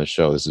coming on the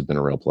show. This has been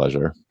a real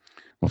pleasure.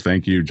 Well,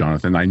 thank you,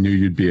 Jonathan. I knew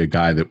you'd be a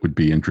guy that would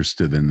be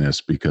interested in this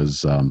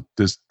because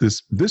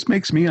this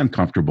makes me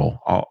uncomfortable.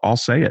 I'll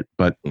say it,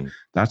 but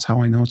that's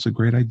how I know it's a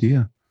great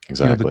idea.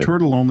 Exactly. The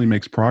turtle only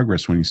makes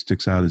progress when he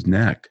sticks out his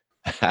neck.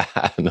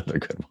 Another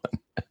good one.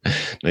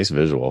 Nice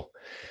visual.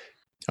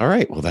 All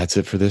right. Well, that's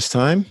it for this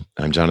time.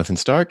 I'm Jonathan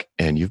Stark,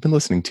 and you've been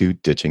listening to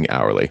Ditching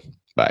Hourly.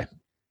 Bye.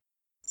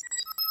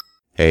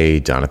 Hey,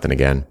 Jonathan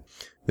again.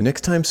 The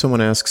next time someone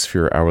asks for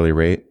your hourly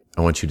rate,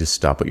 I want you to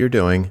stop what you're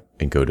doing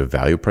and go to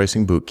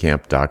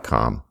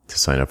valuepricingbootcamp.com to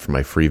sign up for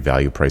my free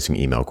value pricing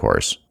email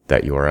course.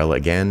 That URL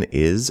again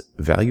is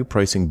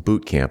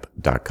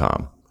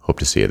valuepricingbootcamp.com. Hope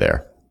to see you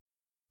there.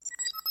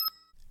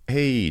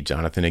 Hey,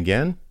 Jonathan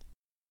again.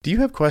 Do you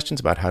have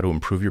questions about how to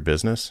improve your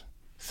business?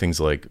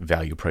 Things like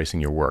value pricing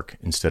your work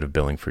instead of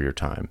billing for your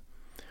time,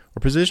 or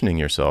positioning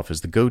yourself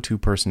as the go-to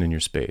person in your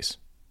space,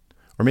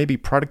 or maybe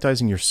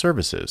productizing your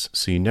services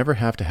so you never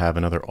have to have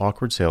another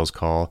awkward sales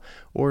call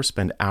or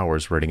spend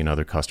hours writing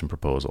another custom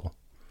proposal.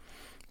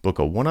 Book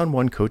a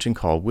one-on-one coaching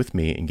call with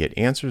me and get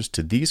answers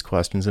to these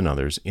questions and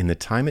others in the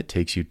time it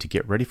takes you to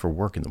get ready for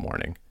work in the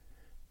morning.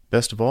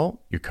 Best of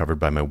all, you're covered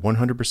by my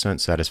 100%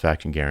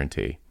 satisfaction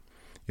guarantee.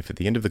 If at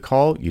the end of the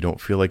call you don't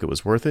feel like it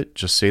was worth it,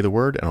 just say the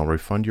word and I'll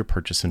refund your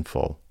purchase in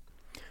full.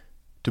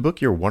 To book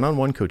your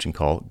one-on-one coaching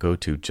call, go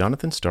to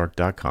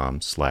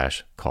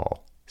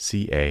jonathanstark.com/call,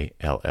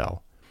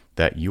 CALL.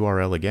 That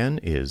URL again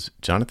is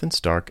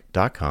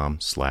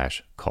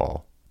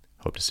jonathanstark.com/call.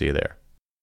 Hope to see you there.